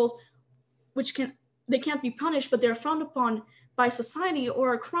societal rules, which they can't be punished, but they're frowned upon by society,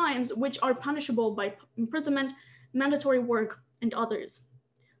 or are crimes which are punishable by imprisonment, mandatory work, and others.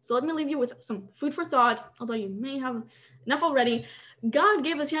 So let me leave you with some food for thought, although you may have enough already. God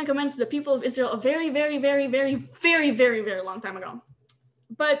gave the 10 Commandments to the people of Israel a very, very, very, very, very, very, very long time ago.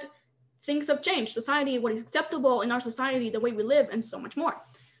 But things have changed. Society, what is acceptable in our society, the way we live, and so much more.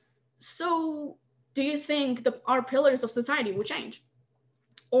 So do you think our pillars of society will change?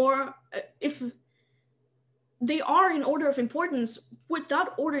 Or if they are in order of importance, would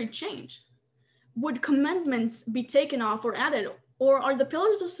that order change? Would commandments be taken off or added? Or are the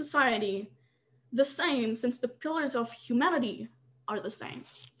pillars of society the same, since the pillars of humanity are the same?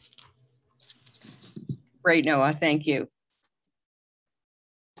 Great, Noah, thank you.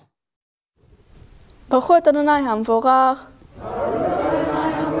 ברכו את אדוני המבורך.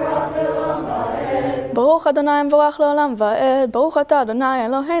 ברוך אדוני מבורך לעולם ועד, ברוך אתה אדוני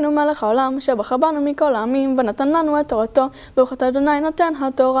אלוהינו מלך העולם, אשר בחר בנו מכל העמים ונתן לנו את תורתו, ברוך אתה אדוני נותן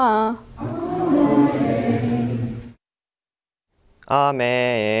התורה.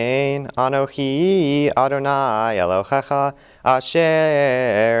 Amen. Anohi Adonai Elohecha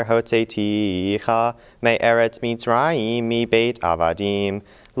asher hotzeticha me'eretz Mitzrayim mi beit avadim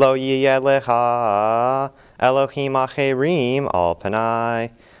lo yiyeh lecha Elohim acherim al panai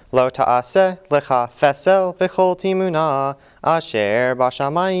lo ta'aseh lecha fesel v'chol timuna asher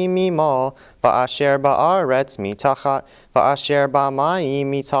b'shamayim mimol va'asher ba'aretz mitachat va'asher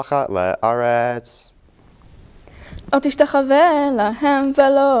ba'mayim mitachat le'aretz. לא תשתחווה להם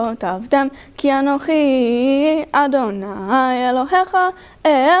ולא תעבדם, כי אנוכי אדוני אלוהיך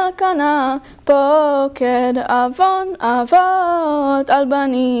אלקנה, פוקד עוון אבות על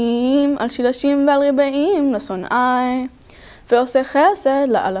בנים, על שילשים ועל ריבעים לשונאי, ועושה חסד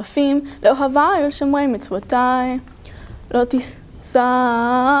לאלפים, לאוהבי ולשומרי מצוותי. לא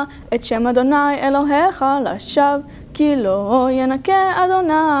תישא את שם אדוני אלוהיך לשווא, כי לא ינקה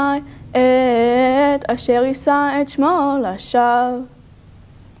אדוני את אשר יישא את שמו לשווא.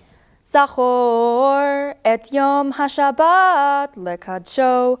 זכור את יום השבת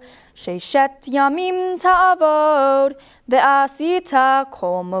לקדשו, 6 ימים תעבוד ועשית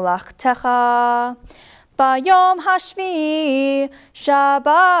כל מלאכתך. ביום השביעי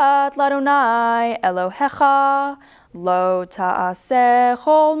שבת לאדוני אלוהיך, לא תעשה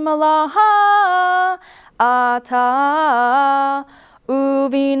כל מלאכה אתה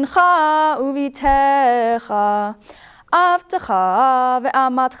ובנך וביתך, עבדך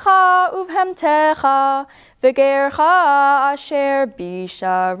ואמתך ובהמתך, וגרך אשר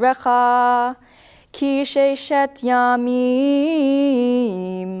בשעריך, כי 6 ימים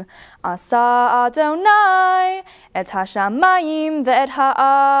עשה אדוני את השמיים ואת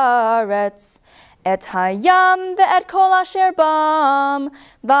הארץ, את הים ואת כל אשר בם,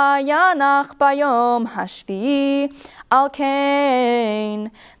 וינח ביום השביעי. על כן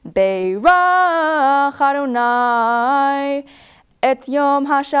ברך אדוני את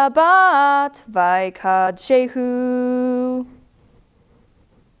יום השבת ויקדשהו.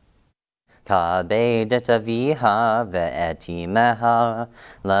 כבד את אביך ואת אמך,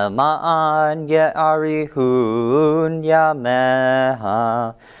 למען יאריכון ימיך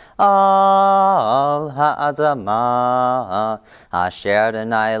על האדמה אשר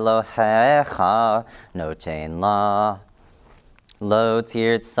אדוני אלוהיך נותן לה. לא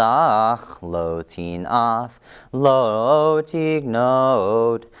תרצח, לא תנאף, לא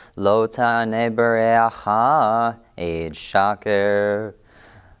תגנוב, לא תענה ברעך עד שקר,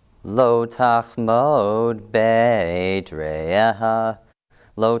 לא תחמוד בית רעך,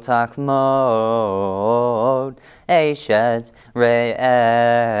 לא תחמוד אשת רעך,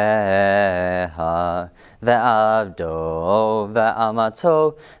 ועבדו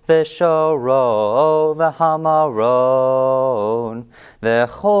ואמתו ושורו והמרון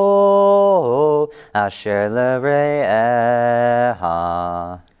וכל אשר לרעך.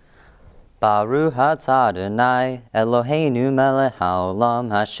 ברוך אתה אדוני אלוהינו מלך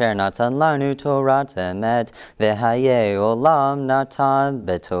העולם, אשר נתן לנו תורת אמת וחיי עולם נתן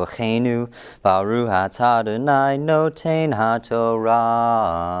בתוכנו. ברוך אתה אדוני נותן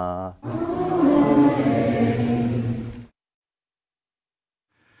התורה.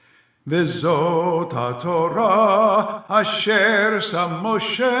 וזאת התורה אשר שם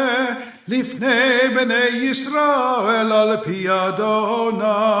משה לפני בני ישראל על פי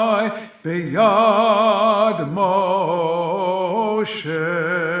אדוני ביד משה.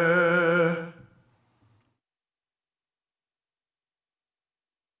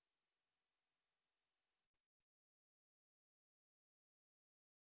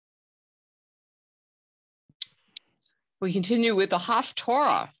 We continue with the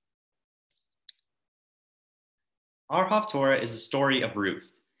Haftorah. Our Haftorah is the story of Ruth.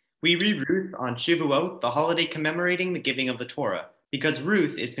 We read Ruth on Shavuot, the holiday commemorating the giving of the Torah, because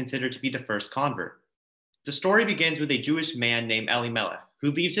Ruth is considered to be the first convert. The story begins with a Jewish man named Elimelech,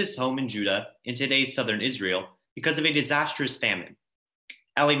 who leaves his home in Judah, in today's southern Israel, because of a disastrous famine.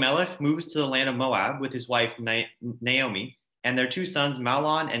 Elimelech moves to the land of Moab with his wife Naomi and their 2 sons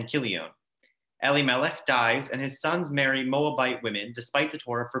Mahlon and Chilion. Elimelech dies, and his sons marry Moabite women, despite the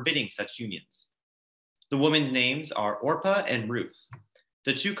Torah forbidding such unions. The women's names are Orpah and Ruth.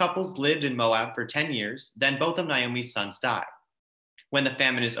 The 2 couples lived in Moab for 10 years, then both of Naomi's sons die. When the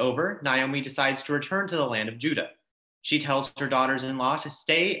famine is over, Naomi decides to return to the land of Judah. She tells her daughters-in-law to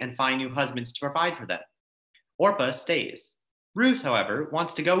stay and find new husbands to provide for them. Orpah stays. Ruth, however,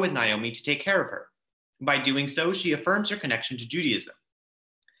 wants to go with Naomi to take care of her. By doing so, she affirms her connection to Judaism.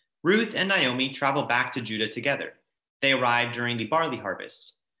 Ruth and Naomi travel back to Judah together. They arrive during the barley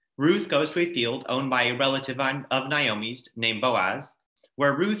harvest. Ruth goes to a field owned by a relative of Naomi's named Boaz,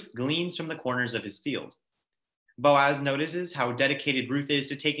 where Ruth gleans from the corners of his field. Boaz notices how dedicated Ruth is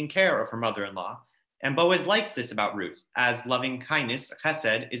to taking care of her mother-in-law, and Boaz likes this about Ruth, as loving kindness,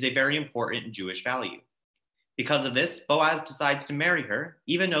 chesed, is a very important Jewish value. Because of this, Boaz decides to marry her,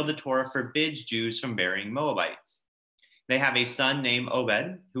 even though the Torah forbids Jews from marrying Moabites. They have a son named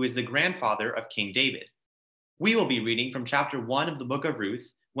Obed, who is the grandfather of King David. We will be reading from chapter 1 of the book of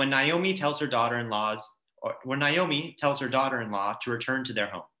Ruth, when Naomi tells her daughter-in-law to return to their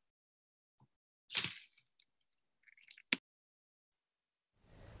home.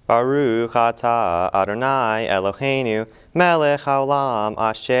 Baruch atah Adonai Eloheinu melech haolam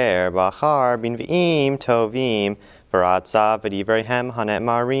asher bachar b'nvi'im tovim v'ratzah v'divreihem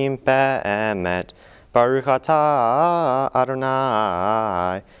hanetmarim be'emet. Baruch atah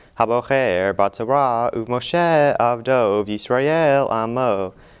Adonai habocher b'torah uv'Moshe avdo v'Yisrael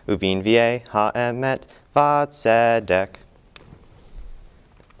amo uv'invi'eh ha'emet v'tzedek.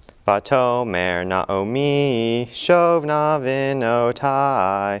 Vatomer Naomi shovna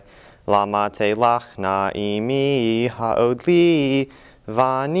v'notai lama telach na'imi ha'odli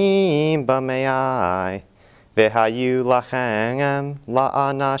v'ani b'me'ai v'hayu lachem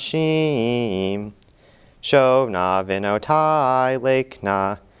la'anashim shovna v'notai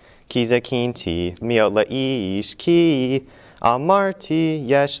lekna ki zakinti miot la'ish ki amarti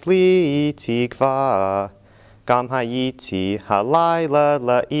yesh li tikva Gam hayiti halayla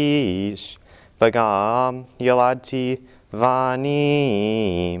la'ish, v'gam yoladti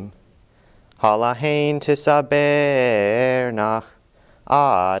vanim. Halahain tisabernach,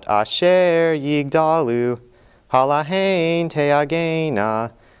 ad asher yigdalu, halahain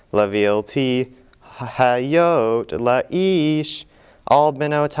teagena, lavilti hayot la'ish, al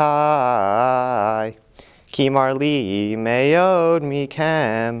benotai, ki marli meod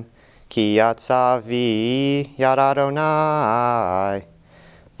mikem, Ki yatsavi yad Adonai,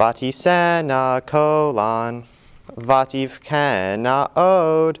 vatisena kolan, vativkena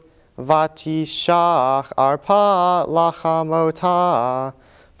od, vatishach arpa lachamota,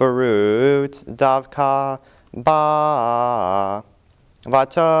 varut davka ba,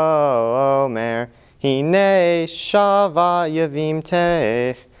 vatomer hine shava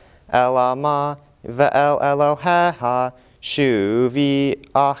yavimtech, elama ve'el Eloheha, Shuvi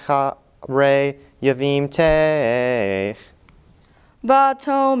achare yavim tech.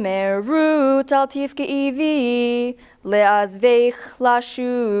 Vatomer Rut al tifkeivi leazveich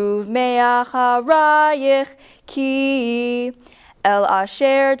lashuv me'acharayich ki el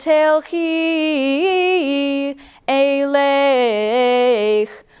asher telchi eleich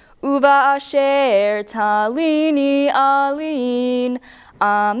uva asher talini alin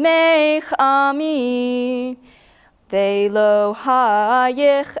amech ami.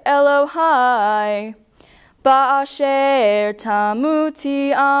 Ve'Elohayich Elohai, ba'asher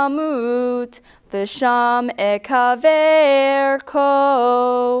tamuti amut, v'sham ekaver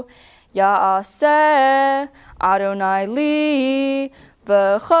ko, ya'aseh Adonai li,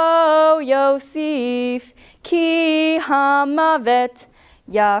 v'cho yosif, ki hamavet,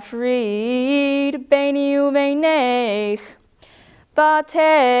 yafrid beini uveinech.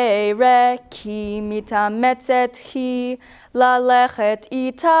 Vatereki mitametzet hi lalechet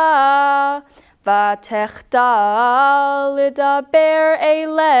ita, vatechtal ledaber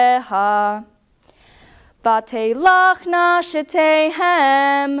eleha. Vatelachna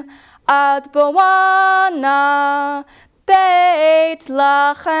shetehem ad boana beit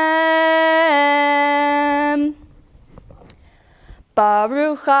lachem.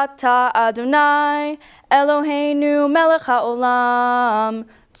 Baruch atah Adonai Eloheinu melech haolam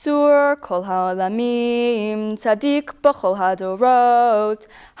tzur kol haolamim tzadik b'chol hadorot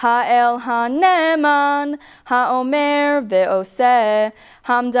ha'el haneman ha'omer ve'oseh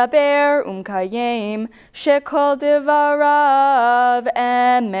hamdaber umkayem shekol devarav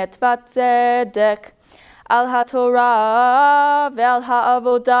emet v'tzedek al haTorah ve'al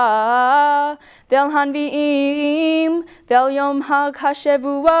ha'avodah ve'al hanvi'im ve'al yom hag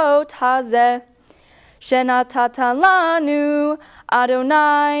hashevuot hazeh Shenatata lanu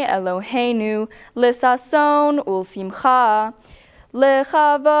Adonai Eloheinu lisason ul simcha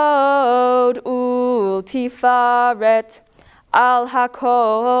lechavod ul tifaret al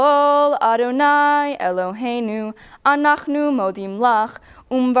hakol Adonai Eloheinu anachnu modim lach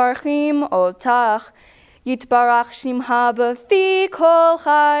umvarchim otach Yitbarach shimha b'fi kol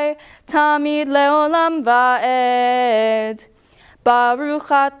chai tamid leolam va'ed Baruch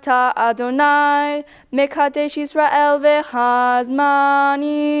atah Adonai, Mekadesh Israel v'hazmanim.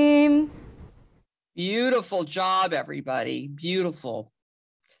 Beautiful job, everybody. Beautiful.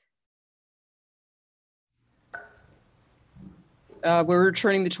 We're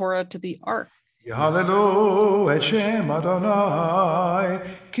returning the Torah to the Ark. יהללו את שם אדוני,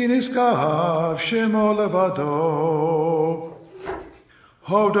 כי נשגב שמו לבדו.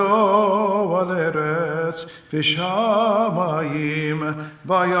 הודו על ארץ ושמיים,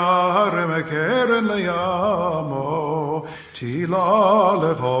 וירם קרן לימו, תהילה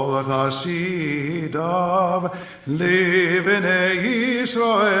לכל חסידיו, לבני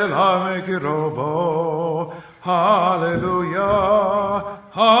ישראל המכירו בו. Hallelujah,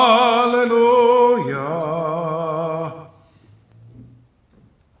 hallelujah.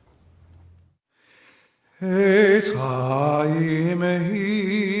 את חיים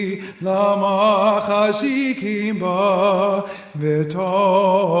היא למחזיקים בה, ותומכיה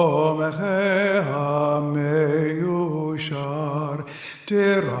מיושר.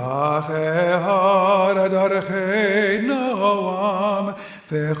 דרכיה דרכי נועם,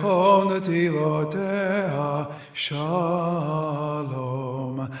 וכל נתיבותיה שלום.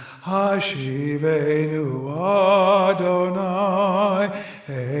 השיבנו אדוני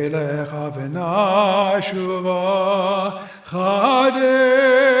אליך ונשובה. חדש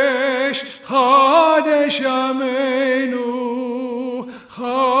חדש ימינו,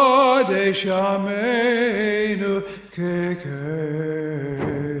 חדש ימינו כקדם.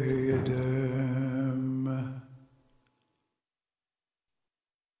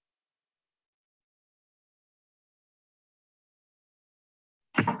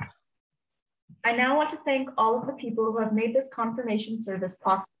 I now want to thank all of the people who have made this confirmation service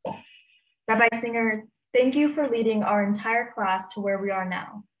possible. Rabbi Singer, thank you for leading our entire class to where we are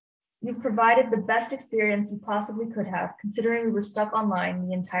now. You've provided the best experience you possibly could have, considering we were stuck online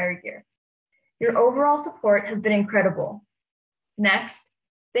the entire year. Your overall support has been incredible. Next,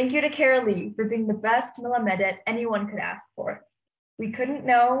 thank you to Kara Lee for being the best Melamedet anyone could ask for. We wouldn't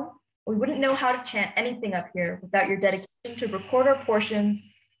know how to chant anything up here without your dedication to record our portions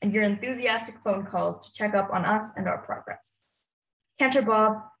and your enthusiastic phone calls to check up on us and our progress. Cantor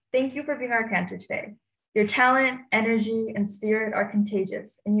Bob, thank you for being our cantor today. Your talent, energy, and spirit are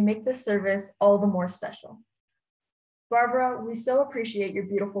contagious, and you make this service all the more special. Barbara, we so appreciate your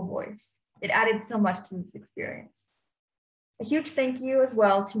beautiful voice. It added so much to this experience. A huge thank you as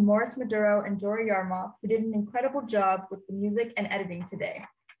well to Morris Maduro and Jory Yarmoth, who did an incredible job with the music and editing today.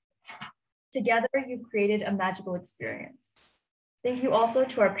 Together, you've created a magical experience. Thank you also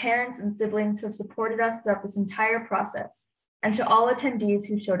to our parents and siblings who have supported us throughout this entire process, and to all attendees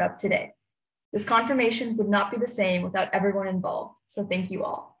who showed up today. This confirmation would not be the same without everyone involved, so thank you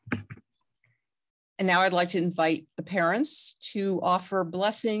all. And now I'd like to invite the parents to offer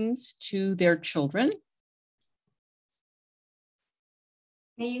blessings to their children.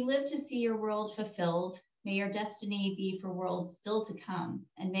 May you live to see your world fulfilled. May your destiny be for worlds still to come,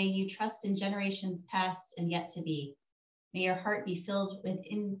 and may you trust in generations past and yet to be. May your heart be filled with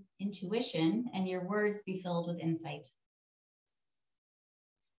intuition and your words be filled with insight.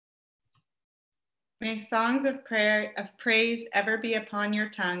 May songs of prayer, of praise ever be upon your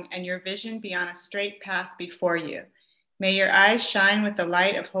tongue and your vision be on a straight path before you. May your eyes shine with the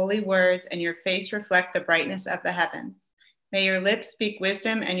light of holy words and your face reflect the brightness of the heavens. May your lips speak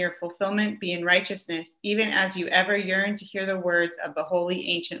wisdom and your fulfillment be in righteousness, even as you ever yearn to hear the words of the holy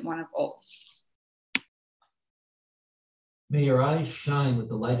ancient one of old. May your eyes shine with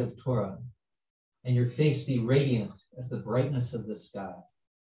the light of Torah, and your face be radiant as the brightness of the sky.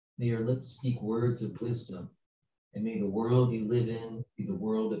 May your lips speak words of wisdom, and may the world you live in be the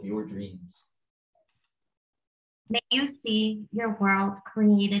world of your dreams. May you see your world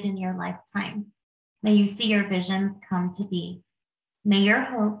created in your lifetime. May you see your visions come to be. May your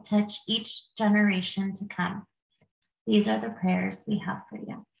hope touch each generation to come. These are the prayers we have for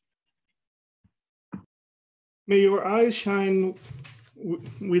you. May your eyes shine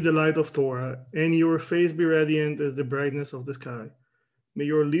with the light of Torah, and your face be radiant as the brightness of the sky. May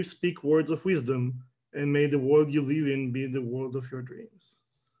your lips speak words of wisdom, and may the world you live in be the world of your dreams.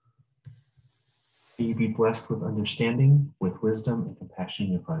 May you be blessed with understanding, with wisdom and compassion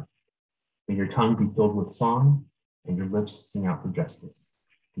in your heart. May your tongue be filled with song, and your lips sing out for justice.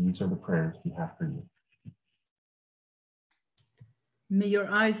 These are the prayers we have for you. May your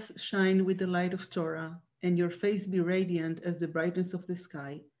eyes shine with the light of Torah, and your face be radiant as the brightness of the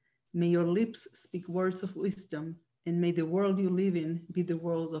sky. May your lips speak words of wisdom, and may the world you live in be the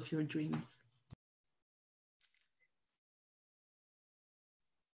world of your dreams.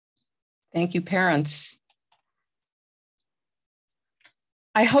 Thank you, parents.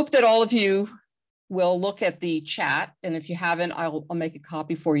 I hope that all of you will look at the chat. And if you haven't, I'll make a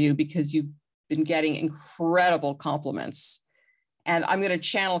copy for you because you've been getting incredible compliments. And I'm going to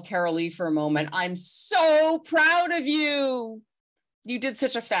channel Carol Lee for a moment. I'm so proud of you. You did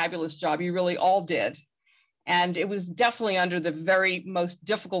such a fabulous job. You really all did. And it was definitely under the very most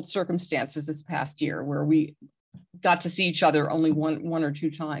difficult circumstances this past year where we got to see each other only one or two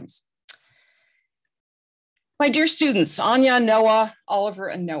times. My dear students, Anya, Noah, Oliver,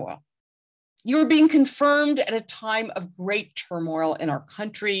 and Noah, you are being confirmed at a time of great turmoil in our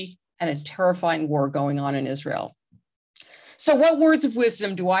country and a terrifying war going on in Israel. So what words of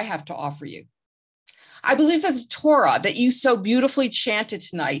wisdom do I have to offer you? I believe that the Torah that you so beautifully chanted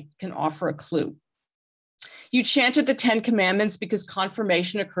tonight can offer a clue. You chanted the 10 Commandments because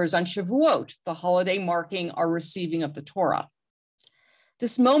confirmation occurs on Shavuot, the holiday marking our receiving of the Torah.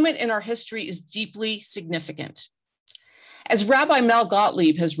 This moment in our history is deeply significant. As Rabbi Mel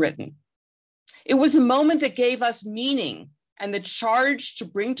Gottlieb has written, it was a moment that gave us meaning and the charge to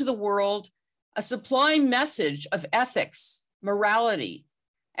bring to the world a sublime message of ethics, morality,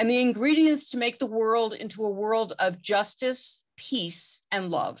 and the ingredients to make the world into a world of justice, peace, and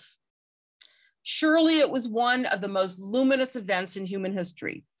love. Surely it was one of the most luminous events in human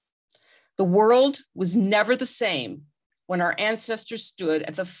history. The world was never the same when our ancestors stood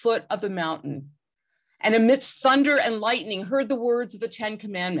at the foot of the mountain and amidst thunder and lightning heard the words of the 10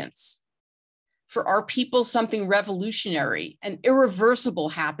 Commandments. For our people, something revolutionary and irreversible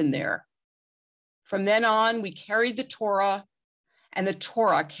happened there. From then on, we carried the Torah and the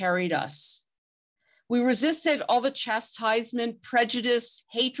Torah carried us. We resisted all the chastisement, prejudice,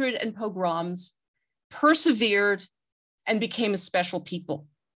 hatred, and pogroms, persevered, and became a special people.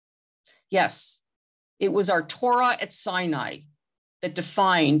 Yes, it was our Torah at Sinai that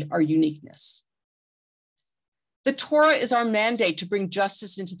defined our uniqueness. The Torah is our mandate to bring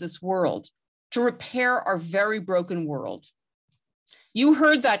justice into this world, to repair our very broken world. You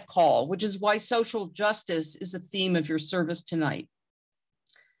heard that call, which is why social justice is a theme of your service tonight.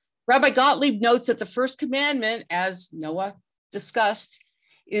 Rabbi Gottlieb notes that the first commandment, as Noah discussed,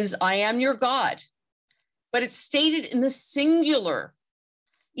 is I am your God, but it's stated in the singular,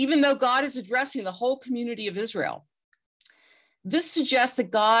 even though God is addressing the whole community of Israel. This suggests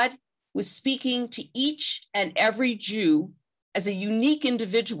that God was speaking to each and every Jew as a unique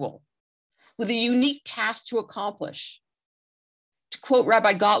individual with a unique task to accomplish. To quote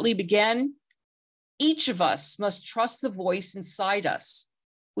Rabbi Gottlieb again, each of us must trust the voice inside us,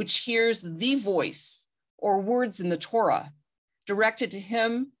 which hears the voice or words in the Torah directed to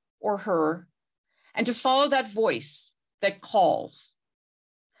him or her, and to follow that voice that calls.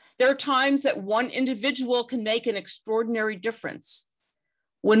 There are times that one individual can make an extraordinary difference.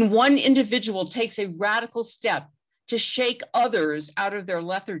 When one individual takes a radical step to shake others out of their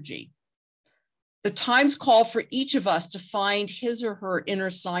lethargy. The times call for each of us to find his or her inner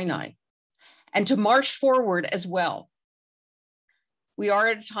Sinai and to march forward as well. We are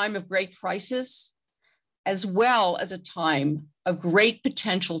at a time of great crisis, as well as a time of great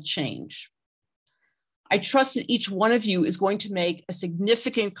potential change. I trust that each one of you is going to make a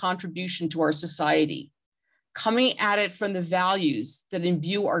significant contribution to our society, coming at it from the values that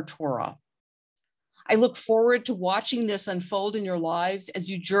imbue our Torah. I look forward to watching this unfold in your lives as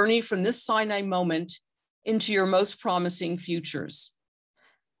you journey from this Sinai moment into your most promising futures.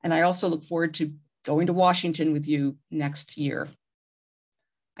 And I also look forward to going to Washington with you next year.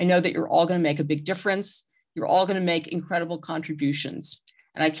 I know that you're all going to make a big difference. You're all going to make incredible contributions.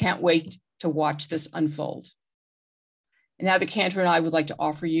 And I can't wait to watch this unfold. And now the cantor and I would like to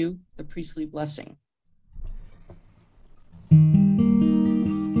offer you the priestly blessing.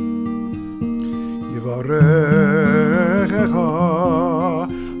 יברכך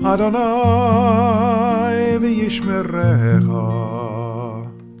אדוני וישמרך.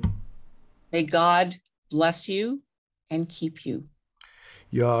 May God bless you and keep you.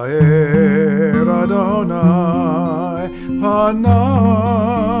 יאר אדוני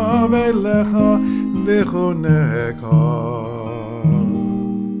פניו אליך וחונך.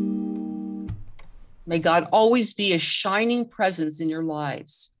 May God always be a shining presence in your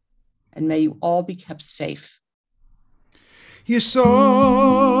lives, and may you all be kept safe.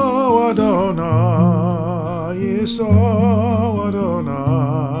 Yisrael Adonai, Yisrael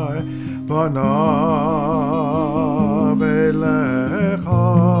Adonai, panav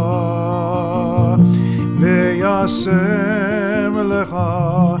elecha, v'yasem lecha,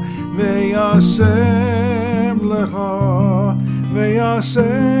 v'yasem lecha,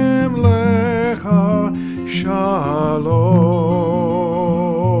 v'yasem lecha, shalom,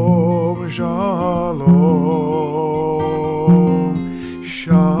 shalom.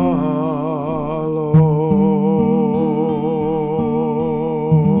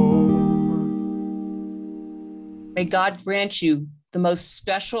 God grant you the most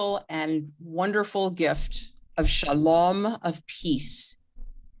special and wonderful gift of shalom, of peace.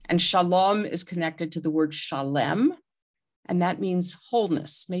 And shalom is connected to the word shalem, and that means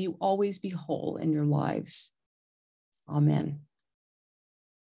wholeness. May you always be whole in your lives. Amen.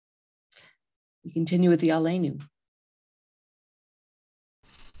 We continue with the Aleinu.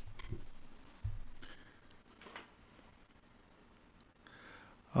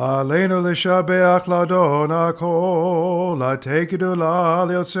 עלינו לשבח לאדון הכל, לתת גדולה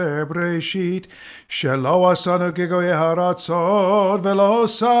ליוצר בראשית, שלא עשנו כגויי הארצות, ולא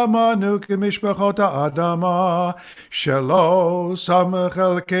שמנו כמשפחות האדמה, שלא שם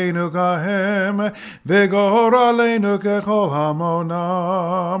חלקנו כהם, וגורלנו ככל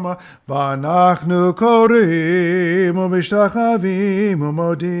המונם, ואנחנו קוראים ומשתחווים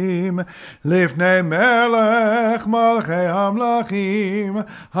ומודים, לפני מלך מלכי המלכים,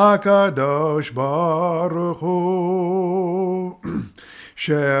 הקדוש ברוך הוא,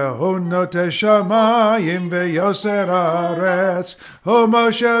 שהוא נוטה שמיים ויוסר הארץ,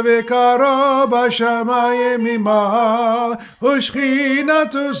 ומשה וקרא בשמיים ממעל,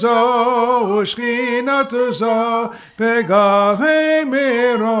 ושכינתו זו בגבי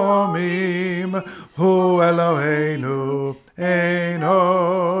מרומים, הוא אלוהינו אין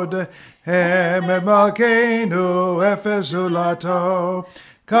עוד, הם מלכנו אפס זולתו,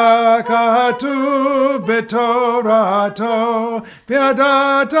 ככתוב בתורתו,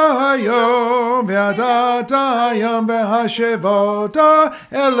 וידעת היום והשבות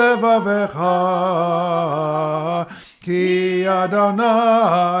אל לבבך, כי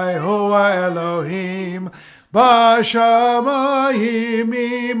אדוני הוא האלוהים בשמיים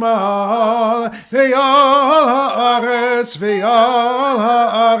ממעל, ועל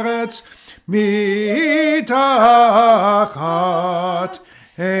הארץ מתחת.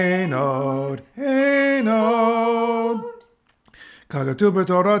 אין עוד. ככתוב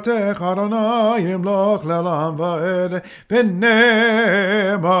בתורתך, אדוני ימלוך לעולם ועד,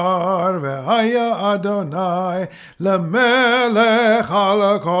 ונאמר, והיה אדוני למלך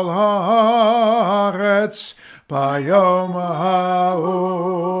על כל הארץ. ביום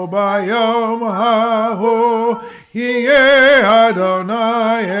ההוא יהיה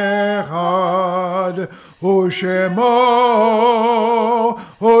אדוני אחד, ושמו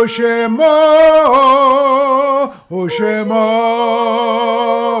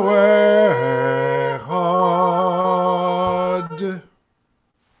אחד.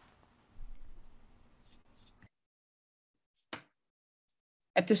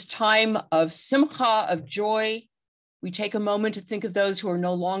 At this time of simcha, of joy, we take a moment to think of those who are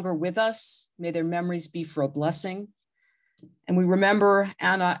no longer with us. May their memories be for a blessing. And we remember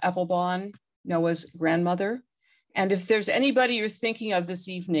Anna Applebaum, Noah's grandmother. And if there's anybody you're thinking of this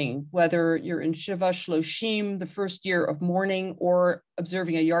evening, whether you're in Shiva Shloshim, the first year of mourning, or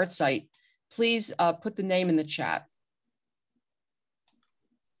observing a yahrzeit, please put the name in the chat.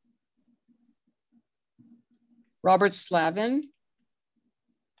 Robert Slavin.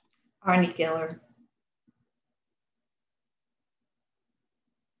 Arnie Geller.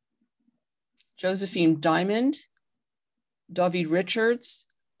 Josephine Diamond, David Richards,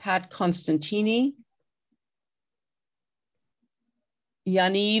 Pat Constantini,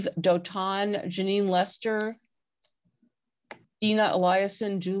 Yaniv Dotan, Janine Lester, Dina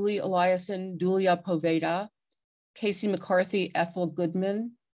Eliason, Julie Eliason, Dulia Poveda, Casey McCarthy, Ethel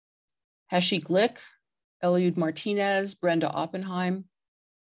Goodman, Heshi Glick, Eliud Martinez, Brenda Oppenheim,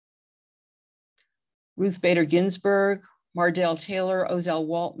 Ruth Bader Ginsburg, Mardale Taylor, Ozell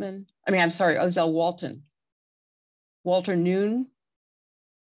Walton, Walter Noon,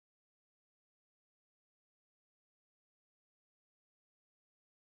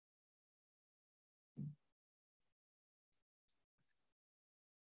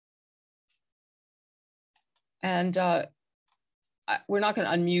 and we're not going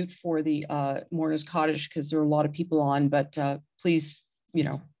to unmute for the Mourner's Cottage because there are a lot of people on, but please,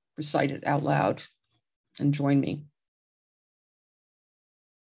 recite it out loud and join me.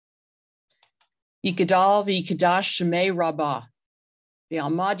 Yikadal v'yikadash shemei rabbah,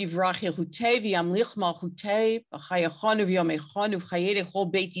 v'yamad yivrach yechutei v'yamlich malchutei, v'chayachonu v'yomechonu v'chayei lechol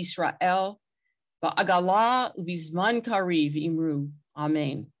beit Yisrael, v'agala v'zman kariv imru.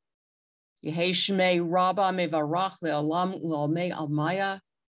 Amen. Yehei shemei rabbah mevarach le'olam u'almei almaya,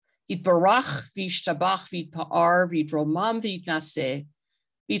 yitbarach v'yishtabach v'yitpa'ar v'yitromam v'yitnaseh,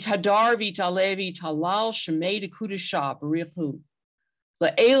 v'yithadar v'yitaleh v'yitalal shemei dekudashah b'richu.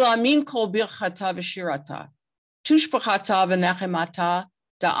 Le'ela min kol birchata v'shirata, tushbachata v'nechemata,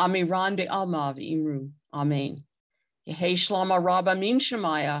 da'amiran de'alma v'imru. Amen. Yehei shlama rabba min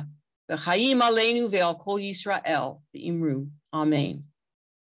shemaya, V'chaim aleinu ve'al kol Yisrael v'imru. Amen.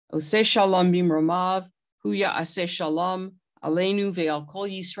 Oseh shalom bimromav, hu ya'aseh shalom aleinu ve'al kol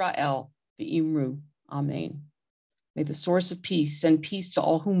Yisrael v'imru. Amen. May the source of peace send peace to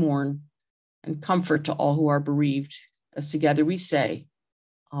all who mourn and comfort to all who are bereaved, as together we say,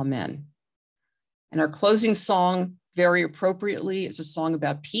 Amen. And our closing song, very appropriately, is a song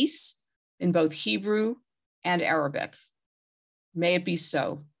about peace in both Hebrew and Arabic. May it be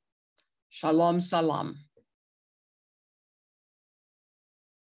so. Shalom, salam.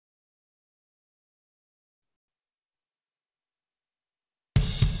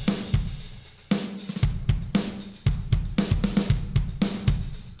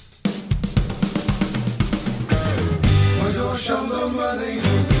 Shalom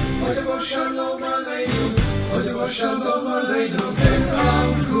Aleinu, Odevo Shalom Aleinu, Odevo Shalom Aleinu, Ve'al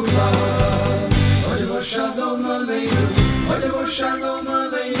Kulam. Odevo Shalom Aleinu, Odevo Shalom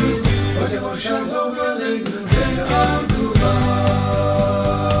Aleinu, Odevo Shalom Aleinu, Ve'al Kulam.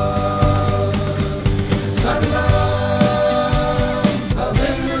 Salam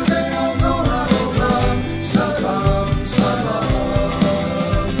Aleinu Ve'al Kol Ha'olam, Salam, Salam,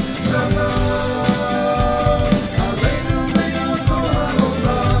 Salam.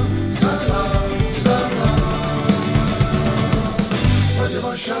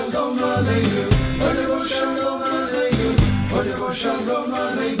 Shalom Aleinu, Odevo Shalom Aleinu, Odevo Shalom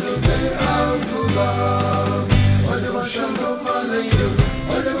Aleinu, Ve'al Kulam. Odevo Shalom Aleinu,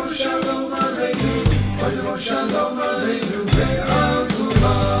 Odevo Shalom Aleinu, Odevo Shalom Aleinu, Ve'al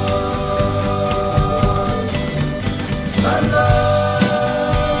Kulam. Salam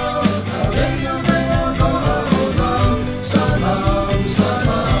Aleinu Ve'al Kol Ha'olam, Salam,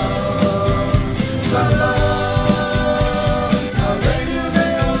 Salam, Salam.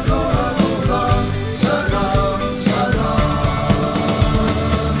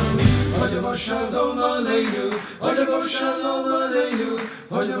 Shalom Aleinu, Odevo Shalom Aleinu,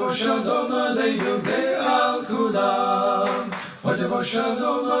 Odevo Shalom Aleinu, Ve'al Kulam. Odevo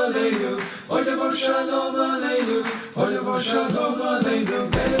Shalom Aleinu, Odevo Shalom Aleinu, Odevo Shalom Aleinu,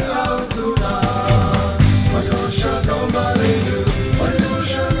 Ve'al Kulam. Odevo Shalom Aleinu, Odevo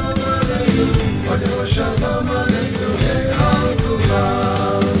Shalom Aleinu, Odevo Shalom Aleinu, Ve'al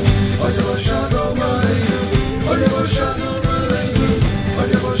Kulam. Odevo Shalom Aleinu, Odevo Shalom Aleinu,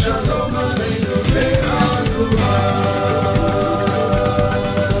 Odevo Shalom Aleinu, Ve'al Kulam.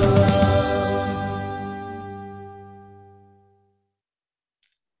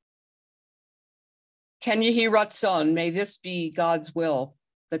 Ken Yehi Ratzon, may this be God's will,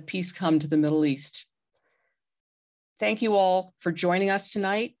 that peace come to the Middle East. Thank you all for joining us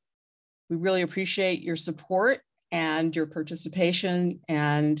tonight. We really appreciate your support and your participation,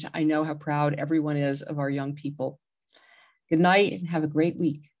 and I know how proud everyone is of our young people. Good night and have a great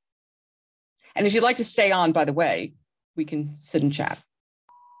week. And if you'd like to stay on, by the way, we can sit and chat.